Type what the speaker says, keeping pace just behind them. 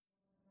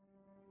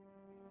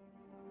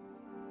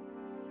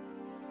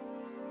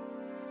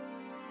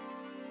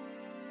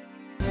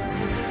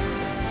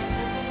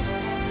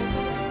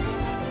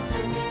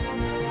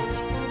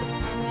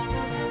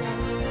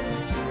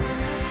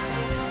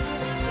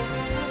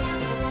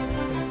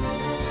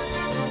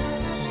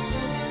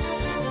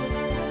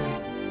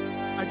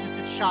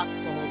shocked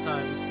the whole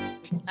time.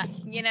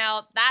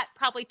 That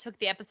probably took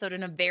the episode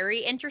in a very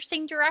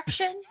interesting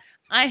direction.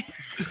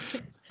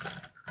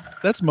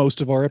 That's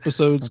most of our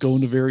episodes go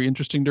in a very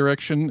interesting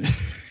direction.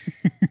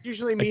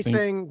 Usually me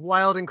saying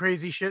wild and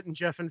crazy shit and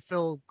Jeff and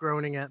Phil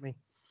groaning at me.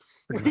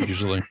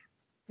 Usually.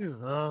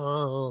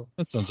 Oh.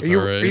 That sounds right.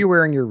 Are you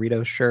wearing your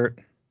Rito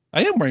shirt?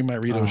 I am wearing my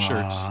Rito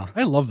shirt.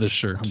 I love this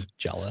shirt. I'm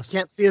jealous.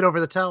 Can't see it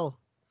over the towel.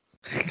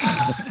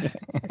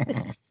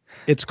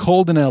 It's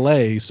cold in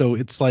LA, so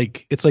it's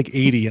like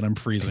 80 and I'm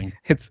freezing.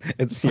 It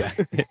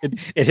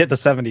hit the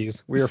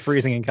 70s. We were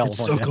freezing in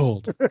California. It's so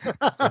cold.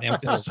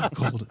 It's so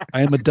cold.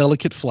 I am a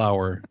delicate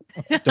flower.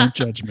 Don't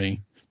judge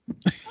me.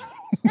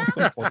 That's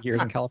what 4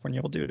 years in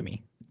California will do to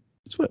me.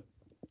 It's what?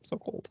 So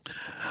cold.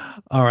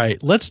 All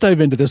right, let's dive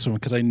into this one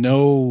because I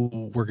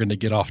know we're going to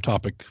get off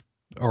topic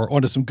or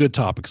onto some good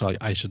topics.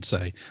 I should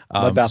say.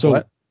 Mudbath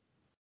what?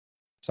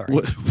 Sorry.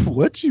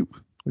 What'd you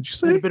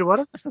say? A bit of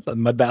what? That's a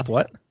mudbath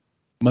what?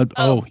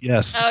 Oh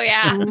yes. Oh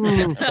yeah.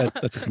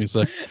 that took me a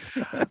sec.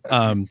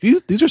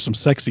 These are some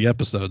sexy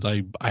episodes.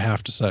 I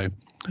have to say.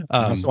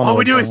 All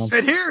we do is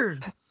sit here.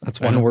 That's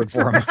one word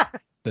for them.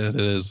 That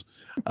it is.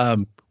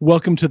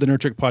 Welcome to the Nerd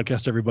Trick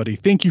Podcast, everybody.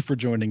 Thank you for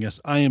joining us.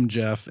 I am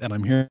Jeff, and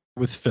I'm here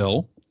with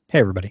Phil. Hey,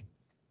 everybody.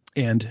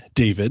 And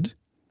David.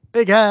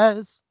 Hey,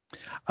 guys.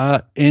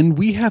 And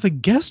we have a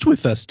guest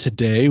with us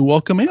today.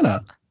 Welcome,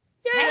 Anna.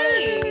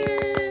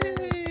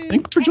 Yay!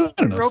 Thanks for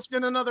joining us. Roped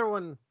in another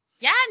one.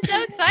 Yeah, I'm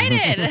so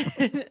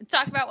excited.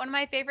 Talk about one of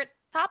my favorite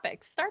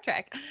topics, Star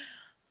Trek.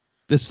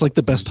 It's like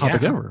the best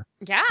topic ever.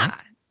 Yeah,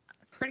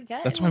 it's pretty good.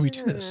 That's why we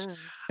do this.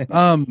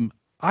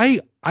 I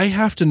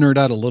have to nerd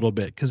out a little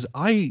bit because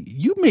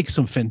you make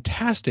some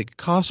fantastic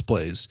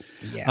cosplays.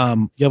 Yeah.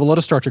 You have a lot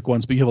of Star Trek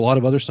ones, but you have a lot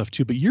of other stuff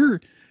too. But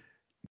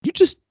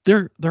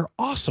they're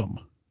awesome.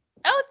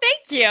 Oh,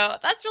 thank you.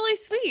 That's really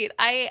sweet.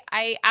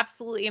 I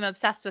absolutely am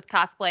obsessed with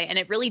cosplay, and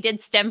it really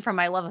did stem from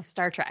my love of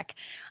Star Trek.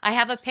 I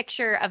have a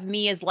picture of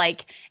me as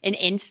like an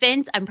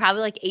infant. I'm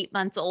probably like 8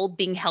 months old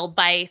being held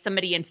by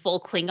somebody in full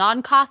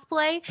Klingon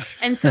cosplay.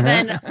 And so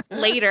then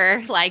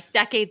later, like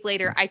decades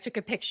later, I took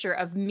a picture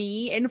of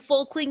me in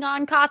full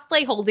Klingon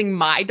cosplay holding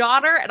my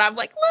daughter. And I'm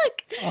like,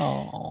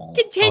 look,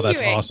 continuing. Oh,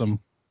 that's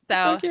awesome.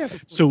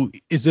 So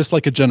is this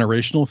like a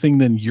generational thing?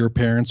 Then your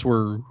parents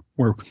were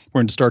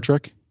into Star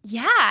Trek?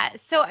 Yeah.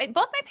 So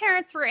both my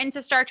parents were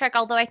into Star Trek,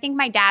 although I think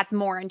my dad's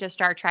more into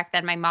Star Trek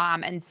than my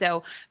mom. And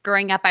so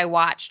growing up, I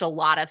watched a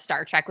lot of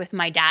Star Trek with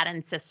my dad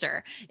and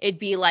sister. It'd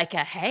be like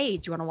hey,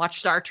 do you want to watch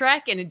Star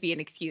Trek? And it'd be an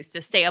excuse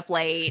to stay up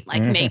late,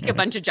 like make a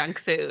bunch of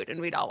junk food,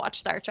 and we'd all watch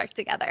Star Trek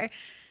together.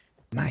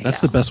 Nice. That's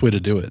the best way to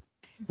do it.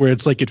 Where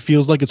it's like, it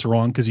feels like it's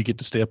wrong because you get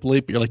to stay up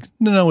late, but you're like,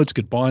 no, it's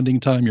good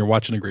bonding time. You're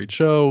watching a great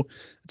show.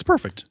 It's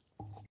perfect.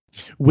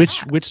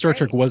 Which Star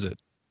Trek was it?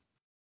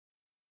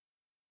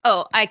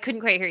 Oh, I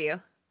couldn't quite hear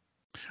you.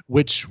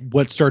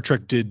 What Star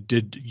Trek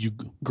did you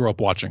grow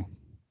up watching?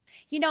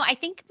 I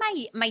think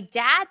my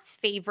dad's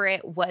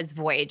favorite was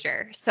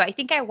Voyager. So I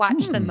think I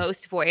watched the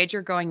most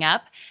Voyager growing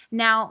up.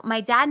 Now, my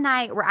dad and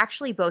I were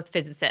actually both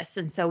physicists,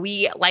 and so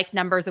we like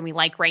numbers and we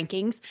like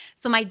rankings.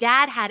 So my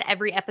dad had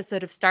every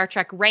episode of Star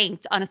Trek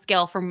ranked on a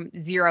scale from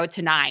 0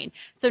 to 9.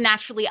 So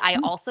naturally, I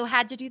also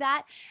had to do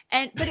that.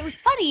 But it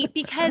was funny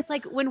because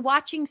like when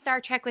watching Star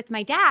Trek with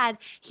my dad,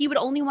 he would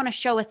only want to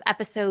show us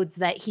episodes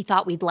that he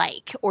thought we'd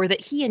like or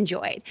that he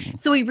enjoyed.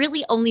 So we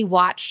really only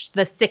watched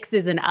the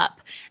 6s and up.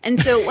 And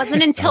so it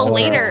wasn't until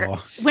later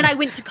when I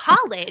went to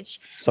college.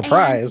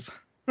 Surprise.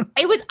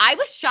 I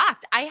was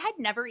shocked. I had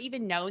never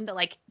even known that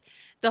like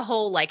the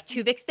whole like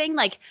Tuvix thing,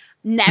 like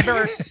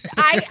never.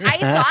 I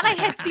thought I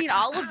had seen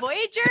all of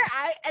Voyager.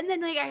 And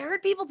then like I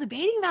heard people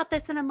debating about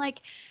this and I'm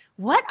like,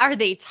 what are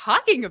they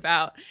talking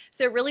about?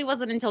 So it really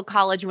wasn't until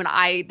college when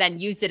I then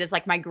used it as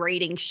like my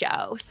grading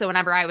show. So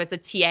whenever I was a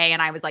TA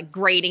and I was like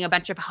grading a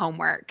bunch of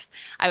homeworks,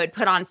 I would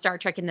put on Star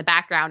Trek in the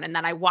background. And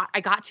then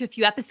I got to a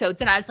few episodes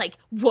and I was like,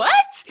 what?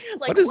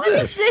 Like, what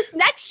is this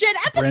next gen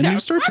episode? Brand new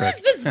Star Trek.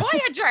 What is this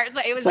Voyager?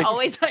 So it was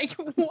always like,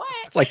 what?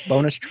 It's like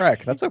bonus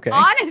Trek. That's okay.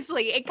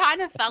 Honestly, it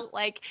kind of felt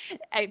like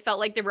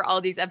there were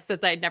all these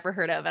episodes I'd never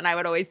heard of. And I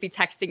would always be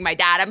texting my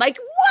dad. I'm like,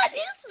 what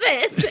is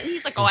this? And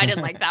he's like, oh, I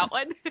didn't like that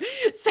one.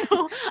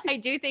 So I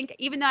do think,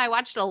 even though I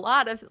watched a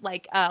lot of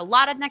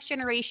Next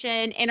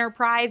Generation,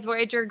 Enterprise,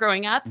 Voyager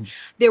growing up,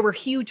 there were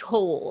huge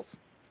holes.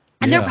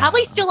 And there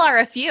probably still are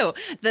a few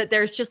that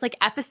there's just like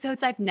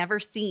episodes I've never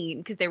seen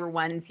because they were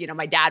ones,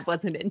 my dad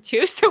wasn't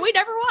into. So we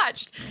never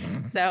watched.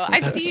 So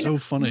I've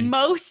seen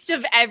most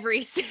of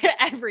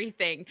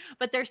everything.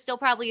 But there's still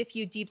probably a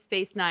few Deep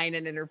Space Nine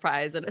and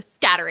Enterprise and a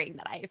scattering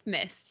that I've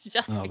missed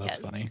just because. That's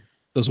funny.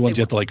 Those ones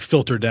you have to like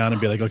filter down and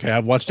be like, okay,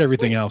 I've watched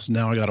everything else.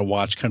 Now I got to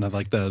watch kind of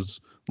like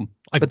those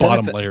like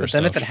bottom layer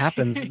stuff. But then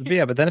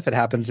if it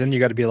happens, then you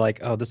got to be like,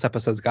 oh, this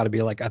episode's got to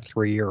be like a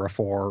 3 or a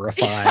 4 or a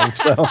 5.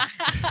 So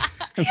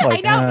It's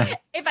like, I know.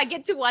 If I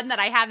get to one that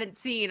I haven't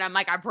seen, I'm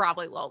like, I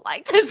probably won't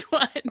like this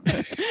one.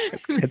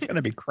 it's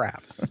gonna be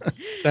crap.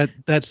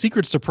 That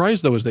secret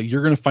surprise though is that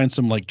you're gonna find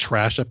some like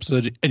trash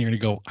episode and you're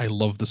gonna go, I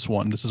love this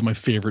one. This is my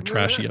favorite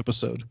trashy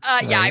episode.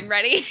 Yeah, I'm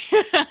ready.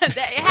 It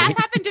has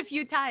happened a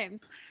few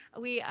times.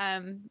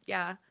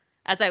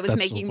 As I was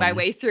That's so making my funny.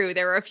 way through,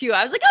 there were a few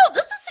I was like, oh,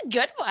 this is a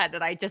good one,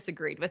 and I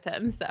disagreed with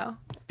him. So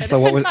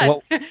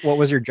What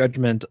was your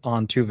judgment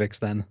on Tuvix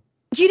then?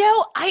 You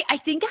know, I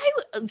think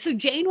so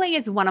Janeway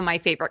is one of my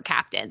favorite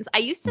captains. I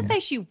used to say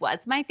she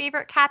was my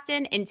favorite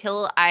captain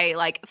until I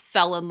like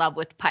fell in love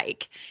with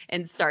Pike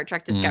in Star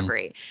Trek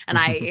Discovery. And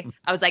I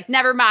was like,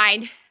 never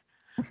mind.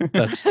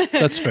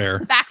 That's fair.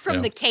 Back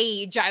from the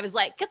cage, I was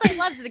like, because I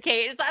loved the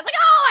cage. So I was like,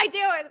 oh, I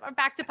do. I'm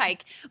back to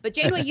Pike. But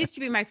Janeway used to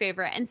be my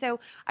favorite. And so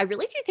I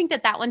really do think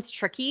that one's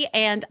tricky.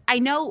 And I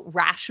know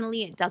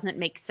rationally it doesn't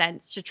make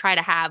sense to try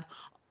to have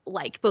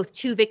like both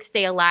Tuvix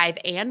stay alive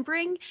and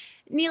bring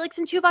Neelix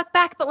and Tuvok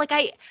back, but like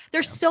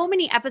there's so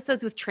many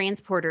episodes with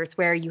transporters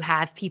where you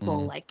have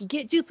people like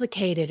get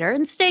duplicated or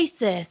in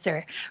stasis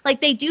or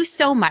like they do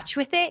so much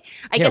with it.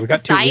 I guess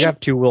we have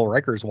two Will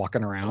Rikers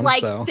walking around.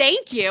 Like, so.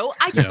 Thank you.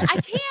 I can't.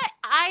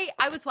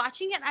 I was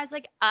watching it and I was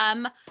like,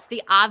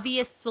 the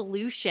obvious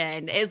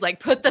solution is like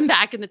put them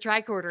back in the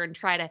tricorder and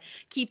try to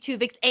keep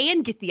Tuvix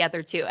and get the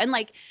other two. And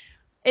like,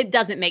 it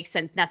doesn't make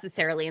sense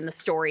necessarily in the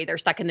story. They're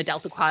stuck in the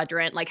Delta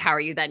Quadrant. Like, how are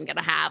you then going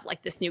to have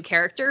like this new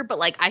character? But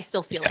like, I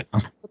still feel like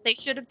that's what they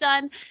should have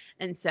done.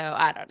 And so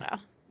I don't know.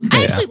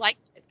 I actually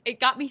liked it. It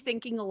got me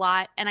thinking a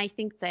lot. And I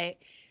think that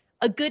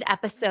a good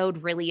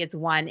episode really is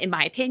one, in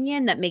my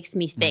opinion, that makes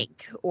me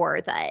think or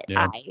that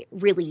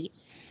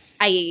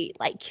I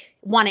like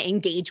want to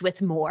engage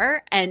with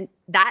more. And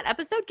that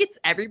episode gets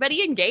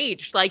everybody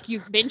engaged. Like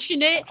you've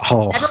mentioned it.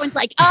 Oh. Everyone's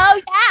like,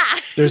 oh yeah.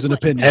 There's an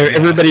opinion.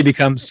 Everybody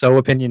becomes so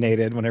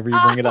opinionated whenever you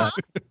bring it up.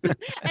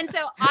 And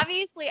so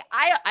obviously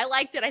I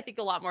liked it, I think,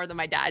 a lot more than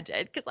my dad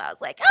did. Because I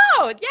was like,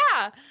 oh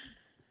yeah.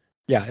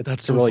 Yeah,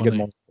 that's a so really funny. good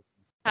moment.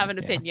 Have an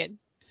opinion.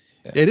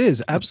 It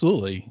is,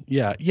 absolutely.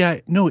 Yeah.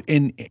 No,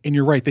 and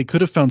you're right. They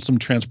could have found some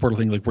transporter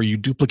thing like where you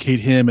duplicate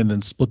him and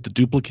then split the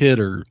duplicate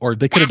or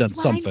they could have done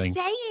something.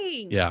 I'm saying.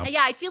 Yeah,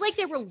 I feel like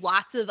there were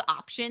lots of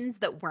options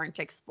that weren't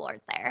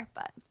explored there,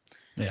 but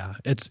yeah,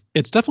 it's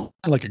definitely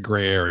like a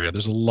gray area.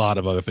 There's a lot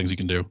of other things you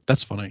can do.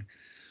 That's funny.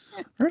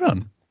 Right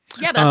on.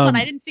 Yeah, that's one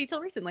I didn't see till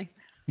recently.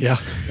 Yeah.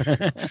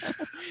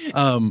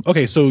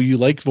 Okay, so you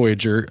like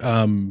Voyager.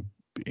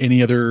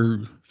 Any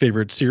other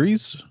favorite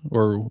series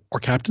or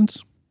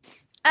captains?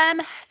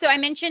 So I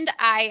mentioned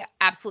I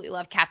absolutely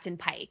love Captain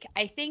Pike.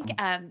 I think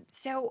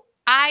so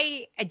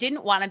I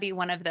didn't want to be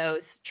one of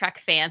those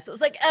Trek fans that was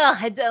like, oh,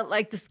 I don't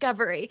like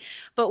Discovery.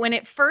 But when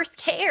it first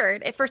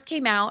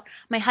came out,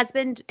 my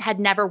husband had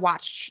never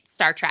watched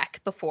Star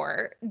Trek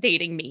before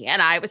dating me.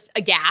 And I was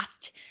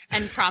aghast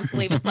and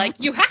promptly was like,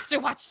 you have to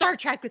watch Star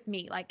Trek with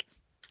me. Like,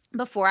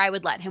 before I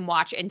would let him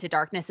watch Into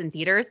Darkness in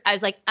theaters, I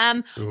was like,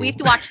 we have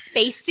to watch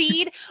Space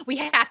Seed. We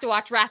have to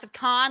watch Wrath of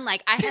Khan.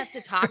 Like, I have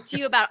to talk to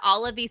you about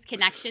all of these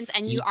connections,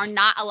 and you are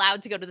not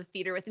allowed to go to the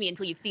theater with me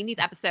until you've seen these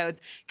episodes,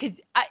 because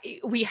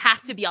we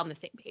have to be on the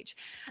same page.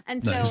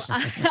 And so Nice.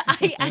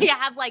 I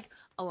have like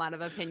a lot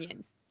of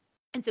opinions.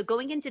 And so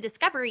going into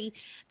Discovery,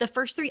 the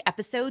first 3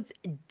 episodes,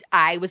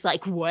 I was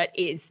like, what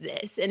is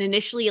this? And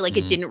initially, like,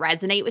 it didn't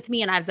resonate with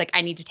me. And I was like,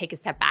 I need to take a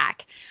step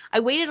back. I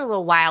waited a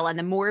little while and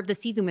then more of the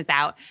season was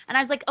out. And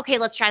I was like, okay,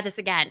 let's try this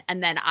again.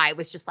 And then I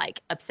was just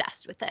like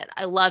obsessed with it.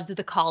 I loved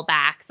the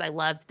callbacks. I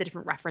loved the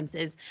different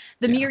references.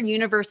 The mirror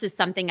universe is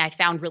something I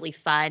found really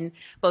fun,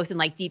 both in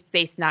like Deep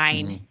Space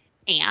Nine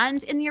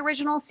and in the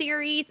original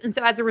series. And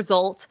so as a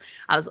result,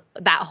 I was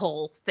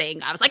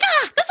like,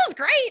 this is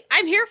great.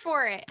 I'm here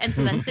for it. And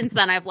so then since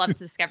then I've loved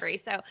Discovery.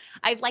 So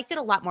I liked it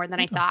a lot more than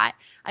I thought.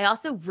 I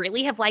also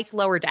really have liked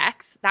Lower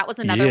Decks. That was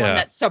another one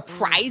that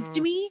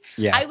surprised me.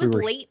 Yeah, I was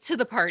late to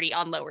the party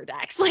on Lower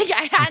Decks. Like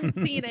I hadn't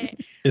seen it.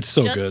 It's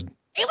so good.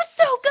 It was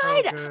so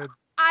good. So good.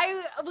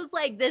 I was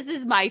like, this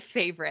is my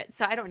favorite.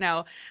 So I don't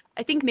know.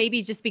 I think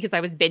maybe just because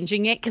I was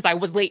binging it because I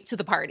was late to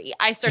the party.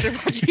 I started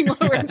watching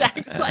Lower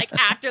Decks like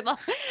after but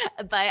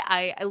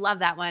I love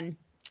that one.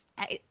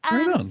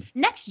 Right on.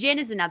 Next Gen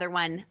is another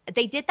one.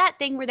 They did that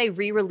thing where they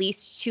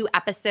re-released 2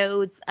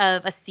 episodes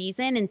of a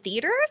season in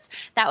theaters.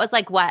 That was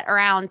like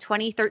around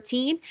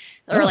 2013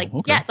 or like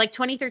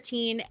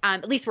 2013.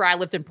 At least where I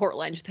lived in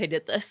Portland, they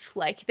did this.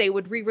 Like they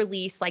would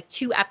re-release like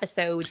 2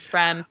 episodes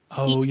from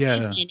each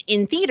season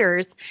in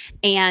theaters,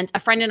 and a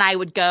friend and I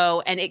would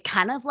go, and it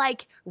kind of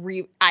like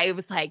I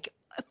was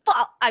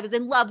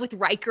in love with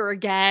Riker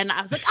again.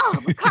 I was like,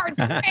 oh, Picard's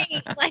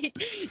great. Like,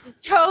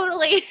 just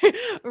totally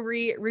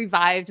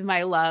revived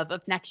my love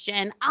of Next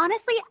Gen.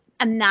 Honestly,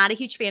 I'm not a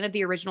huge fan of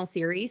the original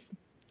series.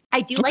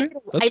 I do like it.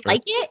 I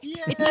like it.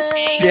 It's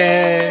okay.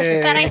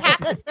 Yay. But I have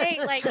to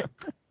say, like,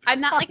 I'm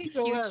not like a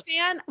TOS. huge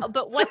fan,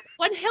 but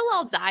one hill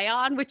I'll die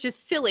on, which is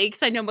silly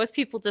because I know most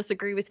people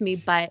disagree with me,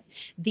 but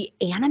the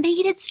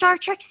animated Star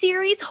Trek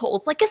series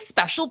holds like a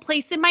special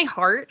place in my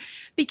heart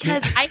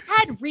because I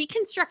had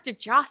reconstructive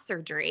jaw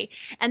surgery.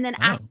 And then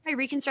after my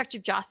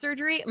reconstructive jaw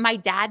surgery, my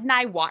dad and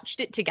I watched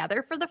it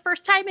together for the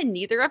first time and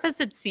neither of us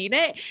had seen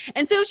it.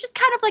 And so it was just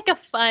kind of like a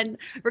fun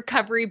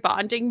recovery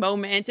bonding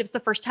moment. It was the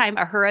first time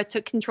Uhura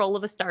took control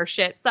of a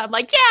starship. So I'm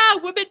like,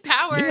 yeah, women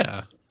power.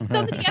 Yeah.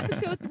 Some of the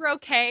episodes were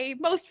okay.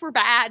 Most were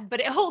bad,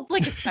 but it holds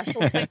like a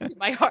special place in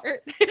my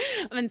heart.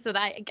 And so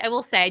that I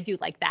will say I do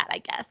like that, I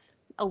guess,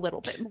 a little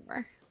bit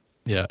more.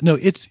 Yeah. No,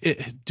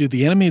 dude,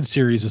 the animated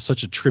series is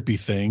such a trippy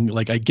thing.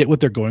 Like I get what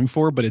they're going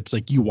for, but it's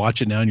like you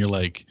watch it now and you're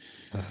like,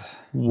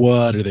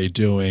 what are they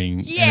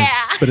doing? Yeah.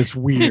 But it's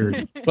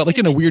weird, but like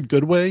in a weird,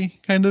 good way,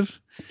 kind of.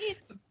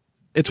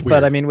 It's weird.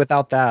 But I mean,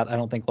 without that, I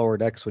don't think Lower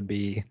Decks would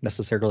be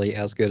necessarily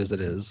as good as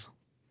it is.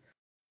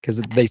 Because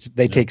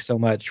they take so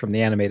much from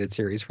the animated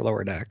series for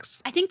Lower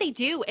Decks. I think they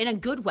do in a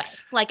good way.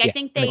 Like, I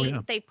think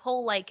they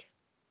pull, like,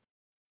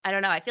 I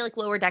don't know. I feel like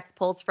Lower Decks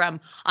pulls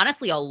from,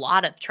 honestly, a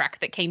lot of Trek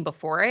that came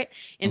before it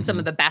in some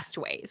of the best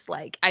ways.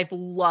 Like, I've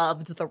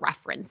loved the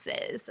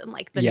references and,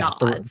 like, the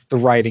nods. The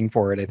writing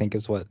for it, I think,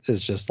 is what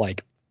is just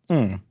like,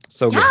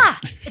 so good. Yeah,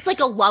 it's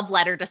like a love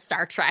letter to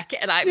Star Trek,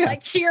 and I'm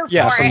like, cheer for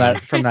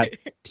it. From that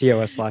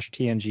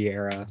TOS/TNG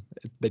era,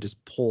 they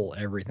just pull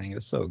everything.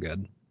 It's so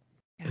good.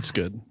 It's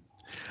good.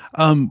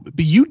 But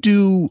you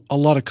do a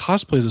lot of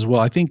cosplays as well.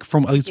 I think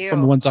from at least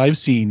from the ones I've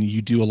seen,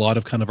 you do a lot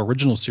of kind of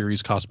original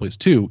series cosplays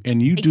too. And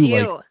you do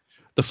like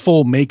the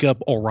full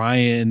makeup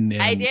Orion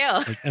and I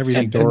do. Like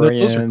everything. Dorian,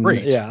 those are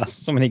great. Yeah,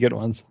 so many good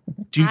ones.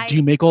 Do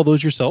you make all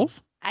those yourself?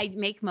 I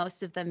make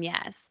most of them,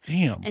 yes.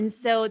 Damn. And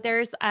so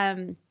there's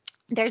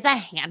a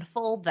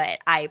handful that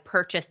I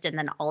purchased and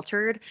then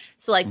altered.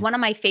 So like one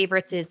of my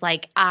favorites is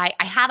like I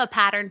have a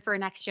pattern for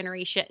next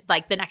generation,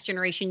 like the next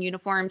generation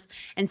uniforms.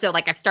 And so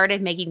like I've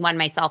started making one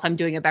myself. I'm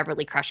doing a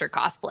Beverly Crusher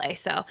cosplay.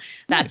 So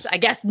that's, I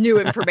guess, new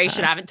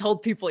information I haven't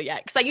told people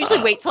yet. Cause I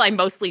usually wait till I'm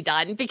mostly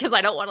done because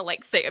I don't want to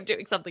like say I'm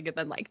doing something and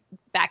then like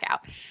back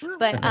out.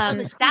 But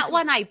that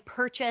one I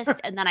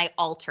purchased and then I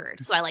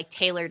altered. So I like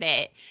tailored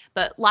it.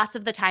 But lots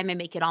of the time I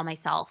make it all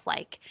myself.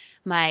 Like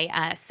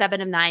my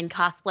 7 of 9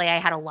 cosplay, I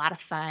had a lot of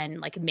fun,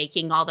 like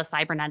making all the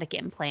cybernetic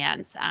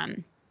implants.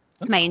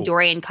 My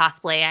Andorian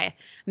cosplay, I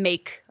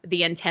make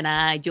the antenna,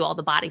 I do all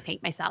the body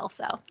paint myself.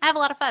 So I have a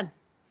lot of fun.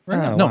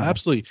 Right. No,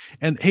 absolutely.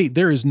 And hey,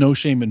 there is no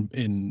shame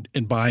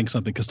in buying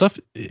something because stuff,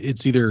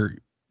 it's either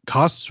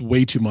costs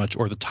way too much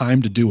or the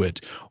time to do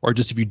it, or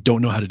just if you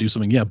don't know how to do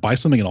something, buy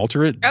something and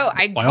alter it. Oh,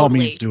 by all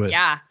means do it.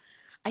 Yeah.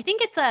 I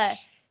think it's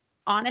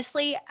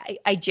honestly,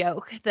 I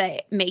joke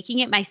that making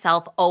it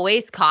myself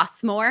always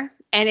costs more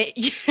and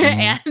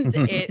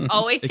it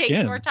always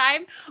takes more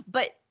time,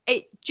 but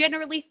it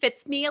generally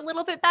fits me a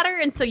little bit better.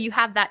 And so you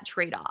have that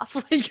trade-off.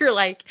 Like you're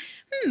like,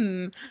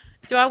 do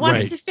I want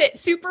it to fit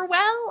super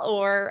well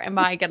or am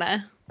I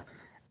gonna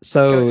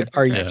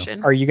are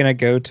you gonna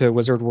go to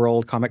Wizard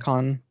World Comic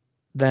Con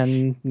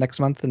then next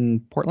month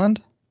in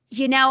Portland?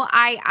 You know,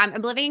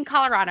 I'm living in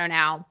Colorado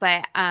now,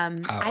 but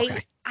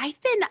okay. I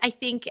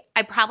think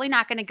I'm probably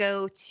not going to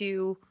go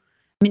to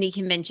mini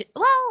convention.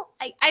 Well,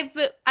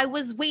 I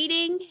was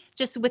waiting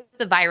just with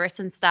the virus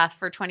and stuff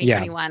for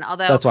 2021.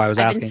 Although that's why I've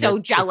been so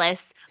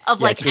jealous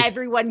of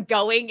everyone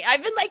going.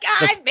 I've been like,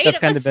 I made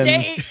a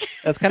mistake.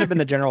 That's kind of been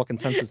the general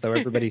consensus, though.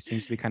 Everybody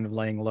seems to be kind of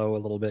laying low a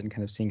little bit and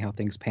kind of seeing how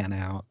things pan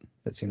out.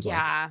 It seems like.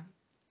 Yeah.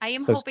 I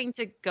am hoping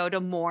to go to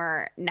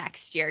more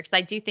next year because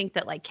I do think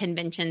that like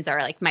conventions are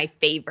like my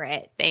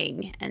favorite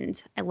thing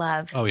and I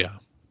love. Oh yeah.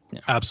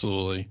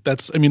 Absolutely.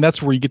 That's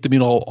where you get to meet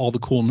all the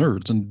cool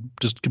nerds and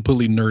just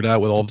completely nerd out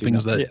with all the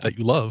things that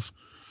you love.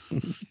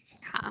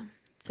 Yeah.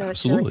 So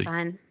Absolutely. It's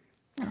really fun.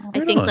 I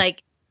think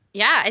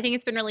I think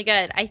it's been really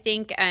good. I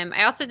think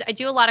I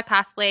do a lot of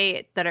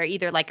cosplay that are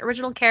either like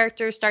original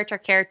characters, Star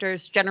Trek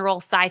characters,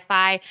 general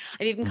sci-fi.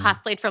 I've even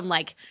cosplayed from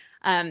like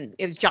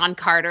it was John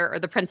Carter or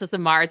The Princess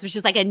of Mars, which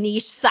is like a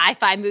niche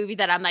sci-fi movie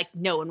that I'm like,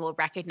 no one will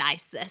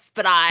recognize this.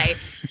 But I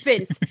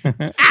spent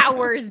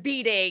hours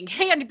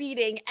hand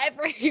beating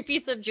every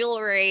piece of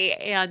jewelry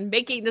and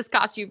making this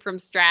costume from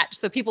scratch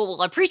so people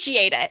will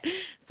appreciate it.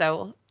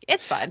 So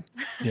it's fun.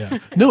 Yeah.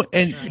 No,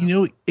 and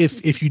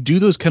if you do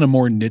those kind of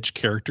more niche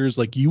characters,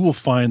 like you will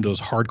find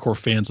those hardcore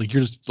fans. Like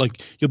you're just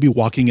like you'll be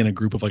walking in a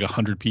group of like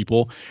 100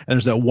 people, and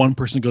there's that one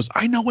person who goes,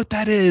 "I know what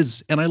that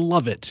is, and I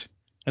love it."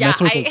 And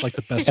that's always like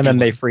the best. And then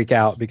they freak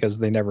out because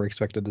they never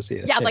expected to see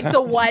it. Yeah, like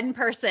the one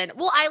person.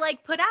 Well, I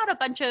like put out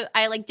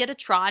I did a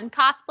Tron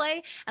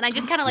cosplay and I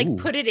just kind of like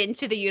put it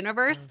into the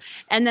universe.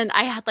 And then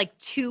I had like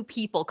 2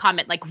 people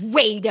comment like,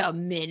 wait a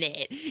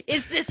minute,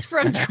 is this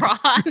from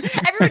Tron?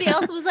 Everybody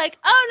else was like,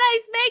 oh,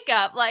 nice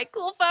makeup, like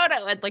cool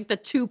photo. And like the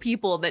 2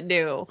 people that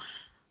knew,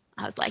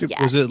 I was like, yes.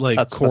 Was it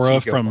like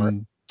Cora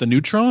from The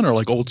Neutron or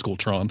like old school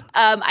Tron?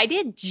 I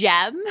did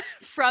Gem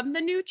from the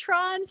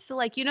Neutron. So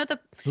like, you know,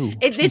 Ooh,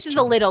 this is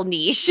a little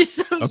niche.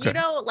 So, Okay. you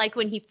know, like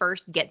when he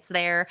first gets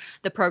there,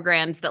 the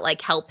programs that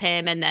like help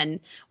him. And then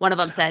one of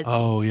them says,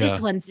 Oh, yeah.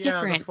 this one's Yeah,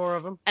 the different. 4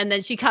 of them. And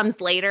then she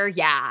comes later.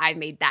 Yeah, I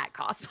made that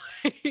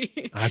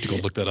cosplay. I have to go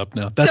look that up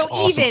now. That's so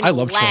awesome. even I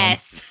love Tron.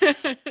 less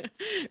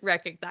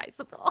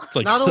recognizable. It's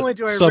like Not only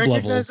do I sub-levels.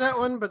 recognize that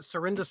one, but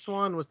Serinda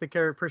Swan was the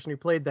person who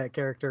played that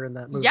character in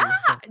that movie. Yeah.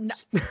 so.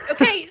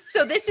 Okay,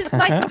 so this is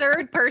my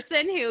third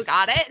person who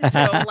got it.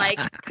 So like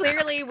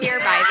clearly we're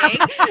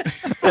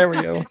vibing. There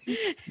we go.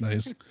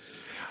 Nice.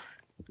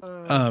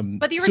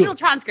 But the original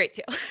Tron's great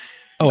too.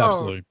 Oh, No.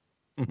 absolutely.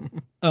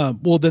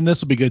 Well, then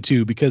this will be good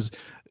too, because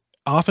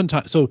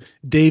oftentimes, so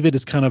David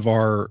is kind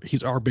of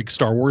he's our big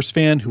Star Wars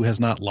fan who has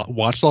not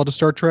watched a lot of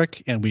Star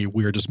Trek, and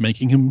we are just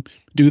making him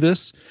do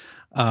this.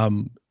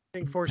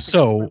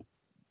 So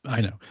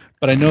I know,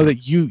 but I know that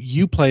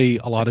you play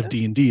a lot of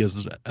D&D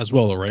as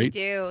well, right? I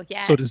do,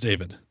 yeah. So does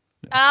David.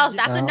 Oh,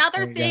 that's Oh,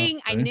 another there you go.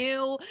 thing I Okay.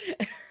 knew.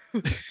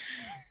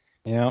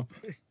 Yeah.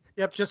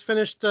 Yep, just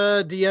finished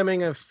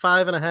DMing a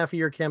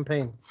 5.5-year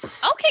campaign.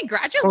 Oh,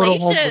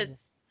 congratulations.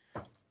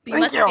 You Thank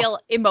must you. feel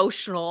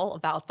emotional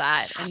about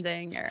that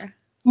ending, or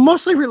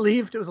Mostly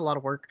relieved. It was a lot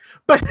of work,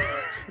 but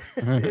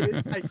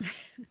I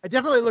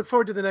definitely look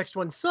forward to the next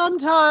one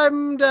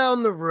sometime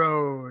down the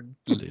road.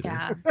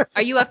 yeah.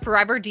 Are you a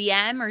forever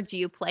DM, or do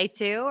you play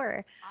too,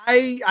 or?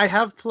 I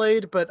have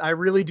played, but I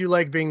really do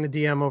like being the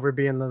DM over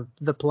being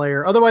the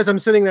player. Otherwise, I'm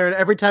sitting there and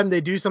every time they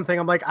do something,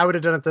 I'm like, I would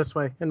have done it this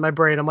way. In my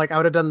brain, I'm like, I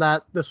would have done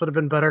that. This would have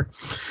been better.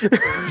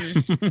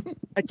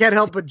 I can't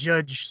help but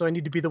judge, so I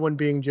need to be the one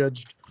being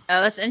judged.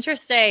 Oh, that's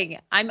interesting.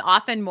 I'm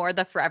often more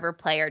the forever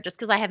player just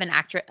because I have an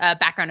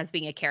background as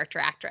being a character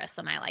actress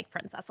and I like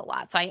Princess a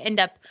lot. So I end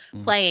up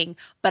playing,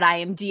 but I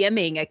am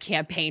DMing a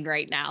campaign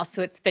right now.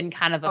 So it's been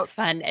kind of a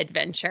fun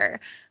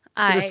adventure.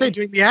 I was say,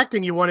 doing the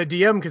acting, you want to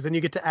DM because then you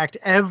get to act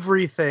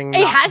everything.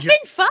 It has been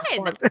fun.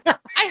 I have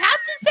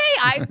to say,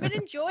 I've been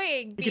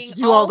enjoying get being to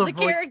do all all the the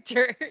voices.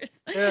 characters.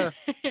 Yeah.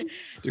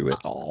 Do it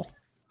all.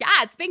 Yeah,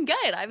 it's been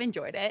good. I've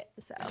enjoyed it.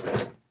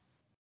 So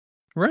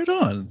Right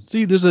on.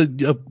 See, there's a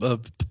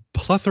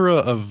plethora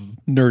of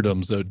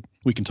nerdums that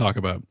we can talk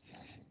about.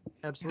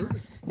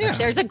 Absolutely. yeah.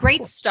 There's a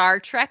great Star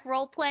Trek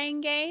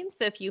role-playing game.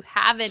 So if you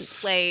haven't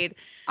played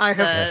I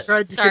have the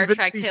tried to Star convince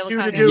Trek these Tale two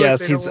to Con- do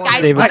Yes, it. They don't he's- want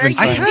Guys, to. David's what are been you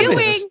trying to doing?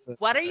 convince.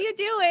 What are you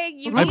doing?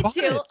 You I need bought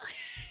to.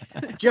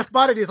 Jeff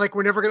bought it. He's like,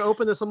 we're never going to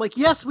open this. I'm like,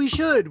 yes, we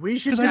should. We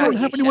should. Because I do don't it.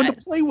 have you anyone to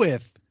should. play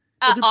with.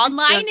 We'll do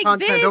Online Patreon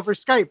content exists. over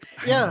Skype.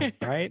 Yeah.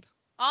 Right?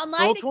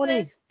 Online Roll 20.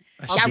 exists.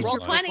 I Yeah, should roll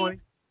use mine. 20.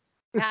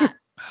 Yeah,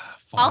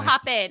 I'll Fine.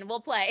 hop in. We'll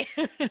play.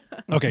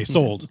 Okay,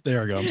 sold.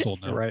 There I go. I'm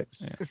sold now. Right.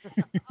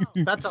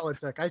 That's all it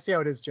took. I see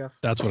how it is, Jeff.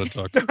 That's what it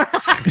took.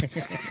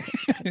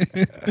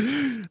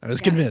 I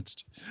was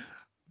convinced.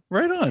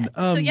 Right on.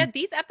 So yeah,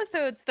 these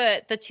episodes,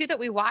 the two that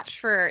we watched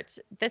for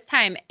this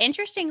time,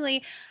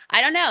 interestingly,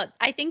 I don't know.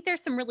 I think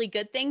there's some really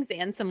good things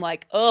and some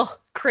like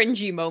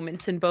cringy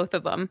moments in both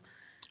of them.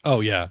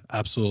 Oh yeah,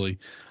 absolutely.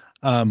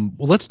 Well,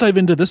 let's dive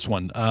into this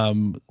one.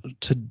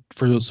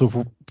 For this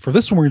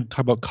one, we're going to talk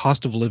about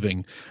cost of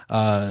living.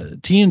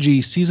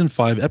 TNG season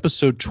 5,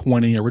 episode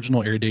 20,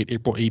 original air date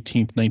April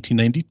 18th,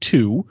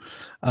 1992.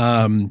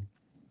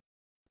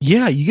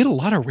 Yeah, you get a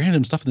lot of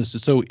random stuff in this.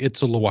 So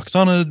it's a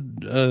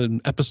Loaxana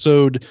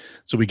episode.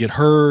 So we get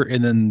her,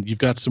 and then you've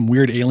got some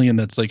weird alien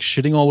that's like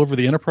shitting all over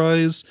the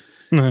Enterprise,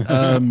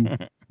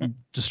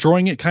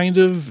 destroying it kind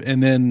of.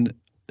 And then,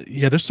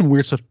 yeah, there's some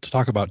weird stuff to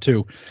talk about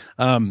too.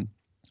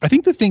 I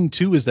think the thing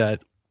too is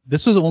that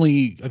this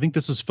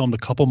was filmed a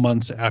couple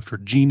months after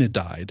Gina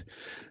died.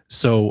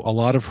 So a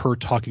lot of her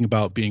talking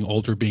about being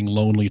older, being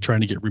lonely,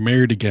 trying to get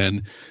remarried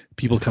again,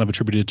 people kind of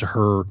attributed to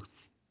her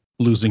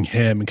losing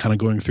him and kind of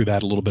going through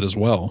that a little bit as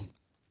well,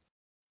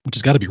 which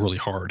has got to be really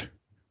hard.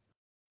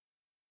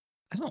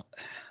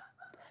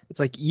 It's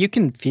like you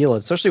can feel it,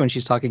 especially when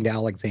she's talking to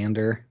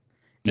Alexander.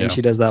 Yeah. And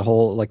she does that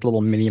whole like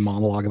little mini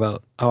monologue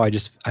about,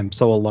 I'm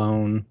so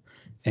alone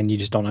and you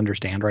just don't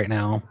understand right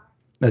now.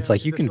 It's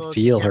like you can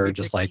feel her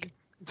just like,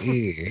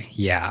 "Ew,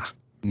 yeah.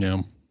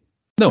 Yeah.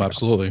 No,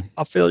 absolutely.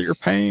 I'll feel your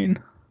pain.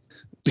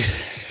 That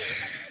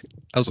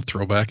was a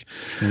throwback.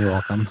 You're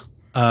welcome.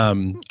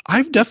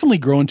 I've definitely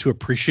grown to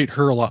appreciate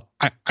her a lot.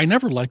 I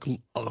never liked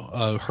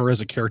her as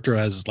a character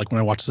as like when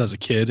I watched this as a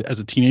kid, as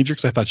a teenager,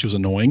 because I thought she was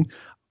annoying.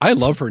 I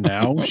love her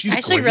now. She's I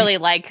actually great. really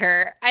like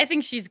her. I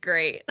think she's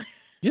great.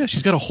 Yeah,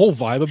 she's got a whole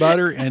vibe about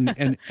her,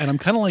 and I'm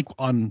kind of like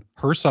on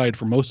her side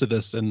for most of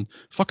this. And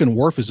fucking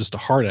Worf is just a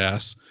hard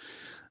ass.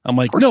 I'm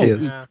like, no, he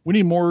is. Yeah. we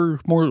need more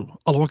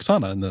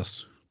Loaxana in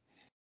this.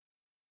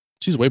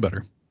 She's way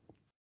better.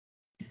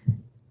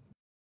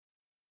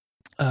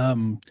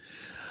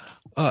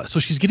 So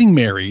she's getting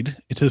married.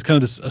 It's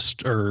kind of this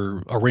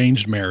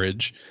arranged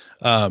marriage.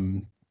 I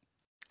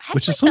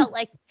Which is actually felt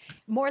like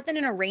more than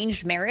an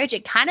arranged marriage,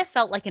 it kind of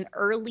felt like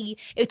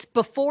it's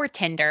before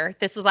Tinder.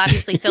 This was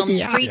obviously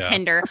filmed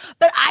pre-Tinder,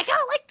 but I got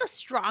like the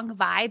strong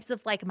vibes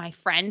of like my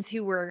friends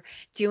who were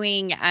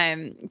doing,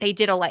 they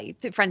did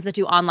friends that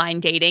do online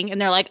dating,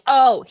 and they're like,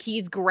 oh,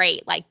 he's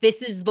great. Like,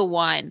 this is the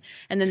one.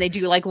 And then they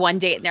do like one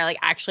date and they're like,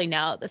 actually,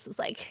 no, this was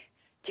like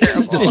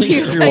terrible.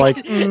 You're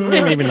like,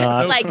 maybe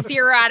not. Like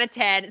 0 out of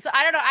 10. So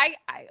I don't know. I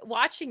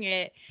watching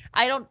it,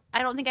 I don't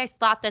think I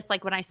thought this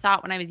like when I saw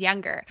it when I was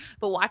younger,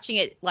 but watching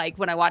it like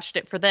when I watched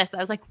it for this, I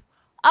was like,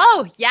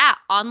 oh yeah,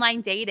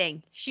 online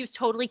dating. She was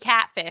totally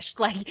catfished.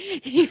 Like,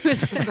 he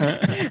was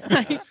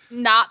like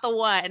not the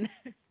one.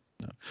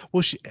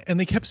 Well, and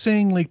they kept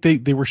saying like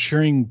they were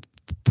sharing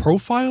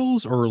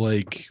profiles, or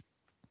like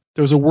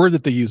there was a word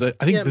that they use. I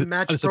think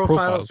match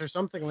profiles or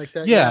something like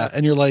that. Yeah,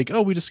 and you're like,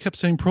 oh, we just kept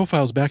saying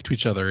profiles back to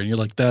each other, and you're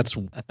like, that's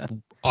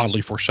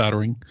oddly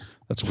foreshadowing.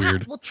 That's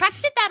weird. Well, Trek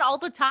did that all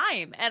the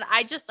time, and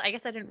I guess I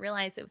didn't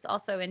realize it was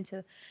also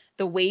into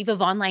the wave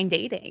of online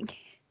dating.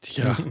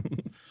 Yeah.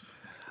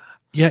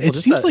 Yeah, it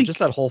seems like just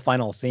that whole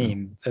final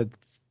scene.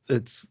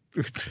 It's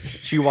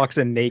she walks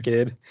in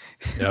naked.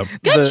 Yep.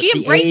 Good, she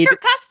embraced her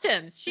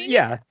customs.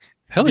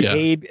 Hell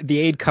yeah. The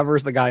aide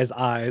covers the guy's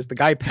eyes. The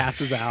guy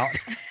passes out.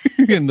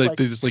 And they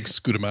just like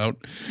scoot him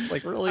out.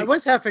 Like, really? I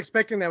was half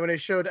expecting that when they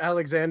showed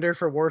Alexander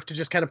for Worf to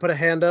just kind of put a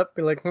hand up,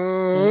 be like,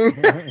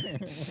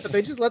 but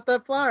they just let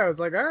that fly. I was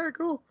like, all right,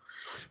 cool.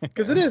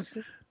 Because it is.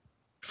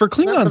 For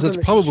Klingons, that's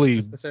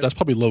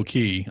probably low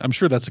key. I'm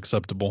sure that's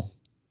acceptable.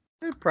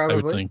 Probably. I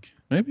would think.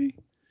 Maybe.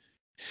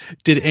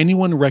 Did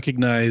anyone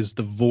recognize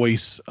the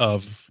voice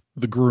of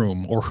the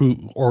groom or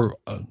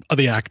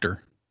the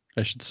actor,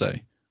 I should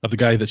say, of the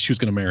guy that she was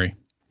going to marry?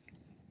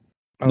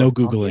 No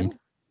Googling. I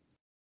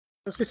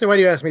was going to say, why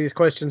do you ask me these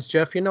questions,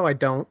 Jeff? You know I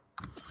don't.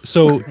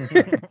 So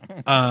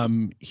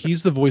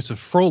he's the voice of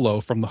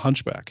Frollo from The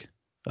Hunchback.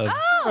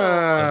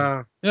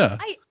 Yeah.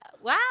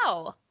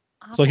 Wow.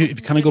 So if you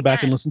kind of go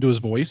back and listen to his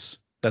voice,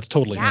 that's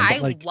totally him.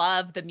 I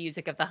love the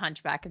music of The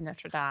Hunchback of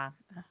Notre Dame.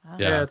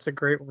 Yeah, it's a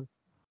great one.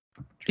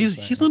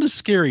 He's not as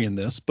scary in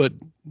this, but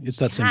it's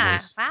that same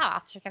voice. Wow,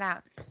 I'll check it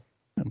out.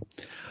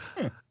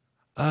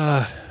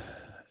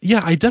 Yeah,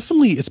 I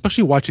definitely,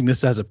 especially watching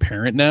this as a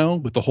parent now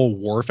with the whole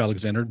Worf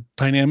Alexander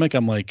dynamic,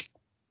 I'm like,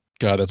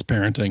 God, that's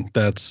parenting.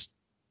 But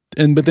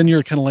then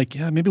you're kind of like,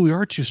 yeah, maybe we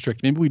are too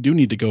strict. Maybe we do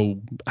need to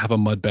go have a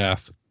mud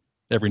bath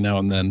every now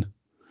and then.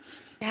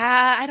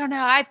 Yeah, I don't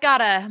know. I've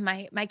got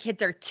my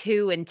kids are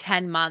 2 and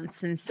 10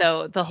 months. And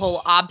so the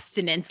whole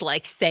obstinance,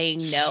 like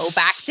saying no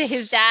back to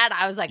his dad,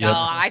 I was like, Yep. oh,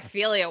 I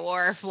feel you,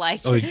 Worf.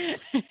 Like, you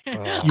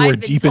were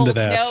deep into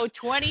that. No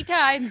 20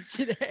 times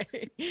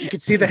today. You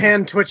could see the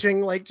hand twitching,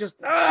 like just,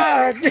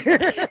 like,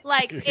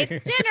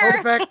 it's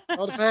dinner.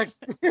 Hold it back.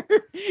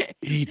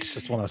 Eat.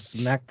 Just want to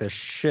smack the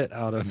shit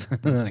out of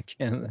the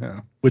kid.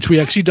 Which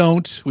we actually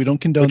don't. We don't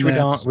condone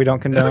that. We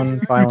don't condone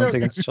violence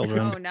against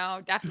children. Oh,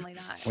 no, definitely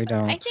not. We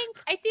don't.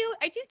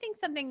 I do think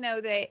something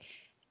though that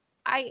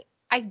I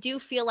do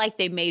feel like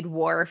they made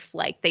Worf,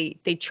 like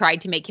they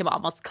tried to make him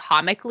almost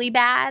comically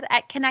bad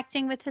at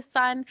connecting with his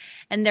son.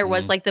 And there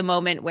was like the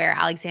moment where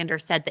Alexander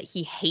said that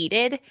he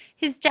hated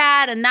his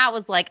dad, and that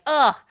was like,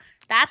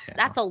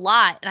 that's a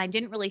lot. And I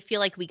didn't really feel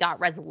like we got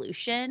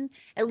resolution,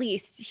 at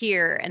least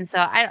here. And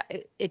so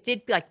it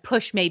did like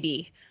push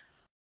maybe.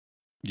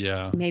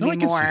 Yeah. Maybe I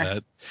can more. see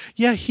that.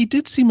 Yeah, he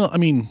did seem, I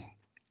mean,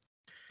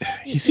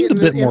 he seemed a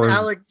bit more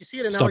you see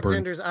it in stubborn.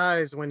 Alexander's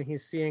eyes when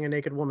he's seeing a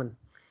naked woman.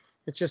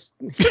 It's just,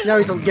 now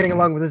he's getting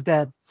along with his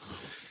dad.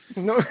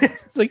 No,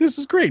 it's like, this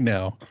is great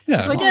now. Yeah.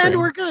 It's like, and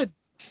we're good.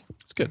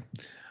 It's good.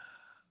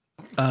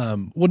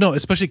 Well, no,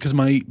 especially because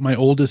my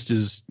oldest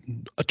is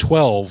a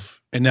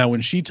 12, and now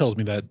when she tells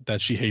me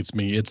that she hates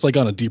me, it's like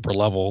on a deeper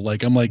level.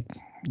 Like, I'm like,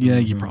 yeah,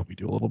 you probably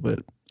do a little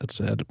bit. That's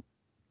sad.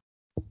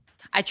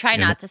 I try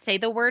not to say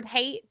the word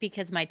hate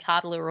because my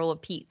toddler will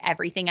repeat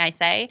everything I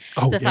say.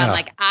 Oh, so if I'm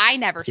like, I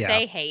never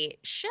say hate,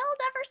 she'll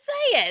never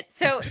say it.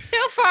 So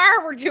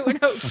far we're doing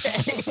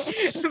okay.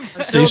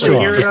 Stay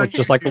strong.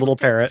 Just like the little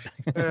parrot.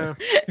 Yeah.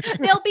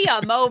 There'll be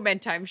a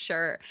moment, I'm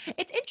sure.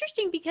 It's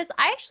interesting because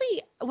I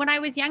actually, when I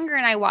was younger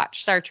and I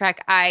watched Star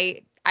Trek,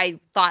 I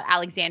thought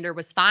Alexander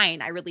was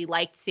fine. I really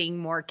liked seeing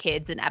more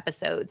kids in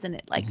episodes, and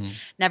it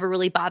never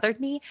really bothered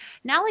me.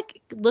 Now,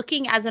 like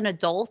looking as an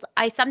adult,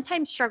 I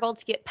sometimes struggle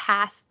to get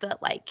past the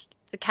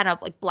kind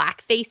of like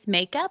blackface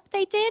makeup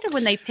they did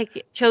when they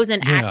chose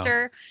an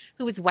actor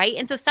who was white.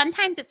 And so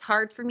sometimes it's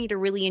hard for me to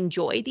really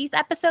enjoy these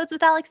episodes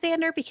with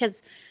Alexander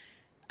because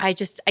I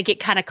get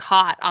kind of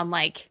caught on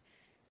like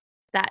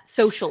that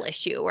social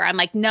issue where I'm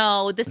like,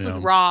 no, this was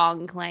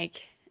wrong.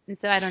 Like, and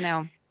so I don't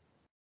know.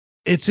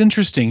 It's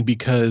interesting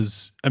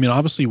because, I mean,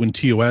 obviously when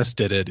TOS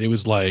did it, it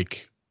was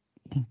like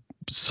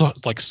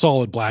solid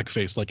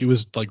blackface. Like it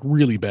was like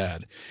really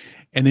bad.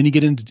 And then you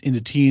get into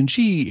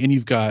TNG and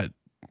you've got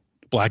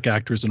black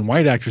actors and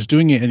white actors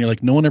doing it. And you're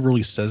like, no one ever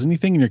really says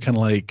anything. And you're kind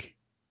of like,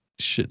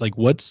 shit, like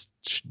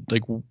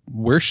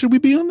where should we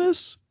be on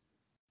this?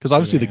 Because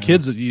obviously the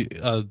kids,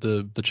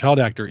 the child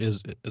actor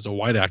is a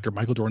white actor.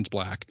 Michael Jordan's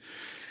black.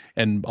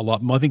 and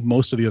I think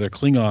most of the other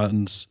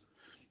Klingons.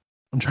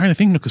 I'm trying to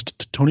think because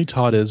Tony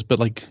Todd is, but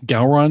like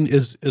Gowron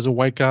is a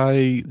white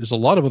guy. There's a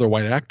lot of other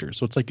white actors,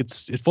 so it's like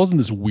it falls in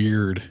this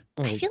weird.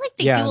 I feel like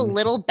they do a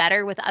little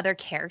better with other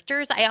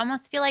characters. I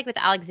almost feel like with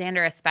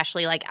Alexander,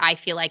 especially, like I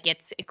feel like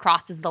it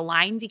crosses the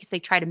line because they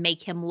try to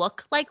make him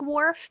look like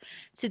Worf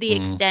to the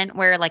extent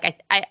where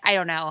like I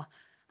don't know.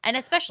 And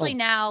especially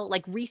now,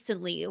 like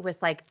recently with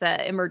like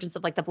the emergence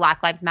of like the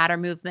Black Lives Matter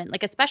movement,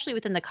 like especially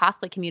within the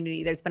cosplay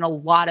community, there's been a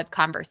lot of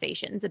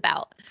conversations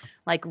about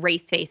like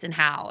race face and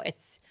how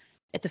it's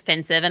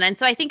offensive. And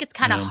so I think it's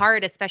kind of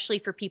hard, especially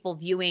for people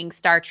viewing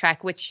Star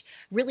Trek, which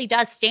really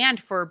does stand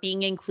for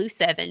being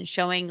inclusive and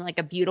showing like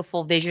a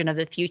beautiful vision of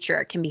the future.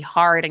 It can be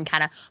hard and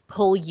kind of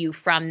pull you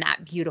from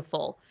that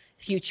beautiful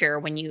future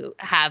when you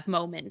have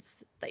moments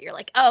that you're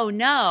like, oh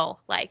no,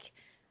 like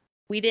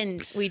we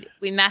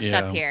messed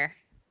up here.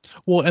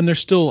 Well, and they're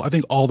still, I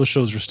think all the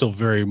shows are still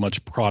very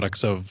much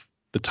products of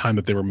the time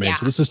that they were made. Yeah.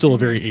 So this is still a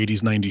very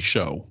 80s, 90s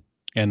show.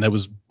 And that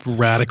was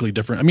radically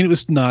different. I mean, it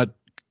was not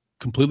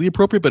completely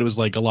appropriate, but it was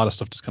like a lot of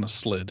stuff just kind of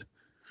slid.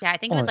 Yeah, I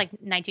think it was like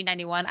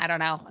 1991. I don't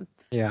know.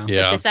 Yeah.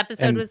 This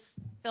episode was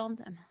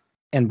filmed.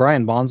 And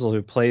Brian Bonsall,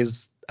 who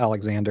plays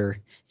Alexander,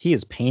 he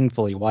is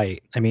painfully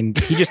white. I mean,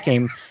 he just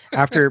came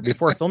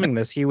before filming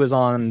this, he was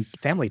on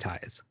Family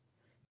Ties.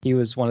 He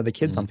was one of the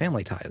kids on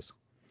Family Ties.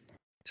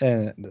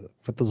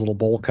 With this little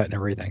bowl cut and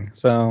everything.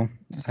 So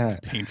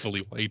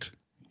painfully white.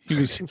 He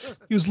was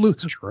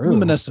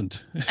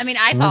luminescent. I mean,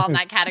 I fall in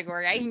that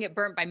category. I can get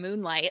burnt by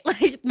moonlight.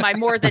 Like my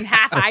more than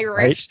half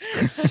Irish.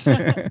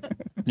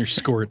 You're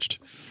scorched.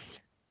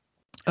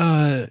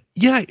 But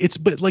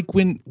like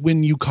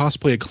when you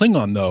cosplay a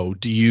Klingon though,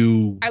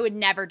 I would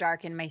never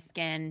darken my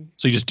skin.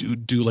 So you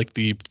just do like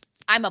the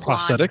I'm a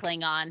prosthetic?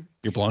 blonde Klingon.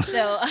 You're blonde.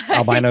 So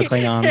albino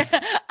Klingons.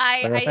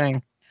 I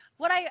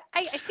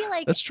feel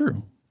like that's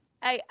true.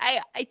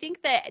 I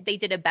think that they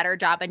did a better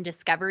job in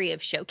Discovery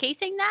of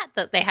showcasing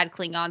that they had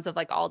Klingons of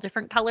like all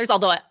different colors.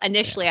 Although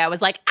initially I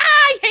was like,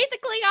 I hate the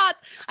Klingons.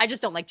 I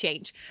just don't like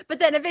change. But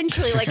then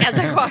eventually, like as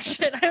I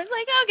watched it, I was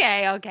like,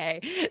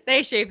 okay.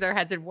 They shave their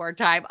heads in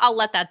wartime. I'll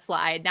let that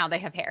slide. Now they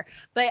have hair.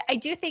 But I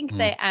do think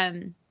that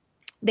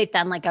they've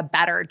done like a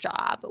better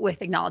job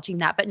with acknowledging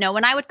that. But no,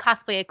 when I would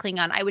cosplay a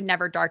Klingon, I would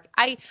never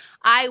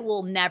I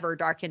will never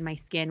darken my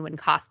skin when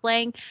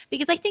cosplaying,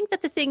 because I think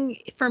that the thing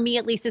for me,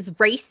 at least, is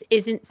race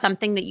isn't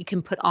something that you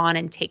can put on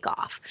and take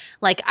off.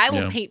 Like I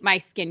will paint my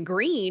skin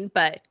green,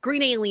 but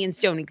green aliens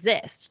don't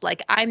exist.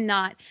 Like I'm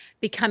not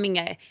becoming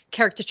a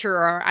caricature,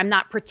 or I'm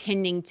not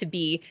pretending to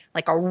be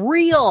like a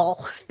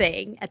real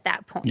thing at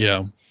that point.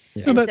 Yeah.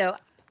 And that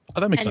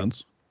makes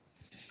sense.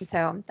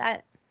 So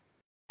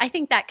I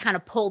think that kind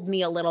of pulled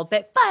me a little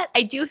bit, but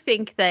I do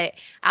think that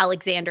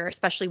Alexander,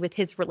 especially with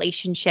his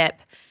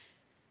relationships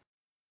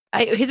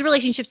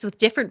with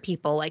different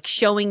people, like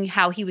showing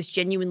how he was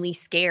genuinely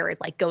scared,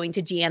 like going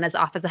to Deanna's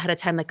office ahead of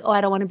time, like, oh,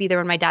 I don't want to be there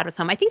when my dad was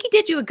home. I think he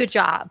did do a good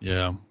job.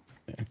 Yeah.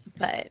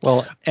 But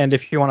and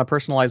if you want a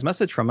personalized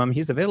message from him,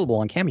 he's available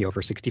on Cameo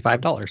for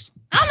 $65.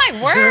 Oh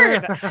my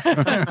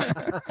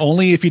word!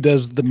 Only if he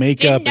does the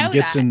makeup and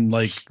gets in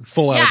like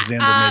full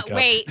Alexander makeup.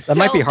 Wait, that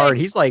might be hard.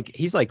 He's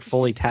like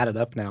fully tatted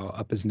up now,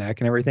 up his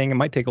neck and everything. It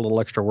might take a little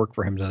extra work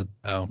for him to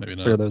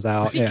clear those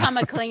out. Become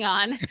a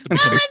Klingon. Well,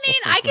 I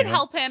mean, I can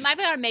help him. I've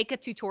got a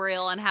makeup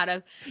tutorial on how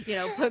to,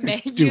 put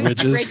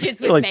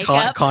ridges with like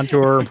makeup,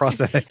 contour and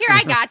prosthetic. Here,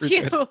 I got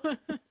you.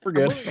 We're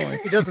good.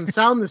 He doesn't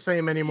sound the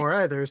same anymore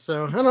either,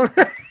 so I don't.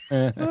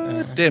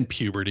 Damn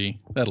puberty,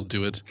 that'll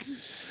do it.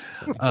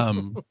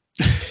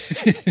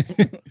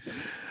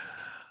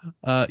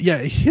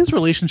 His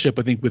relationship,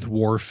 I think, with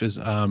Worf is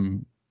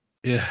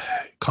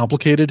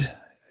complicated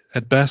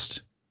at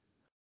best.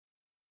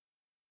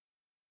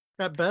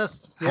 At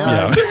best,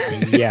 yeah.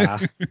 Yeah.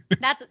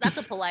 That's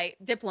a polite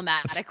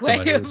diplomatic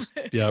way.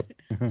 Yep.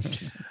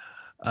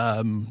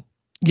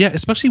 Yeah,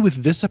 especially with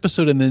this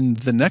episode and then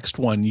the next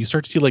one, you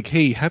start to see like,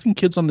 hey, having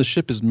kids on the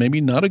ship is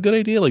maybe not a good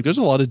idea. Like, there's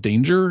a lot of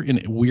danger,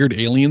 and weird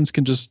aliens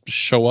can just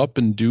show up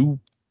and do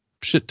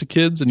shit to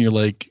kids, and you're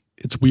like,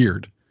 it's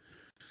weird.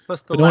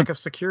 Plus, the lack of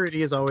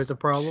security is always a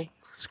problem.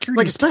 Security,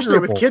 like especially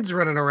with kids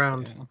running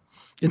around. Yeah.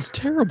 It's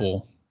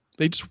terrible.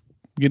 They just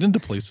get into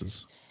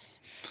places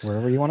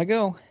wherever you want to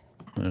go.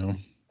 Yeah.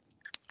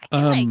 I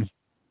feel like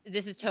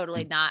this is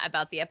totally not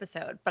about the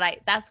episode, but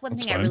that's one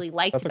thing I really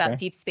liked about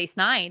Deep Space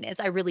Nine is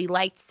I really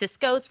liked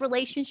Sisko's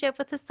relationship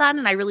with his son,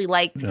 and I really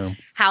liked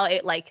how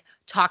it like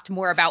talked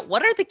more about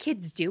what are the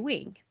kids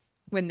doing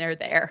when they're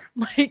there.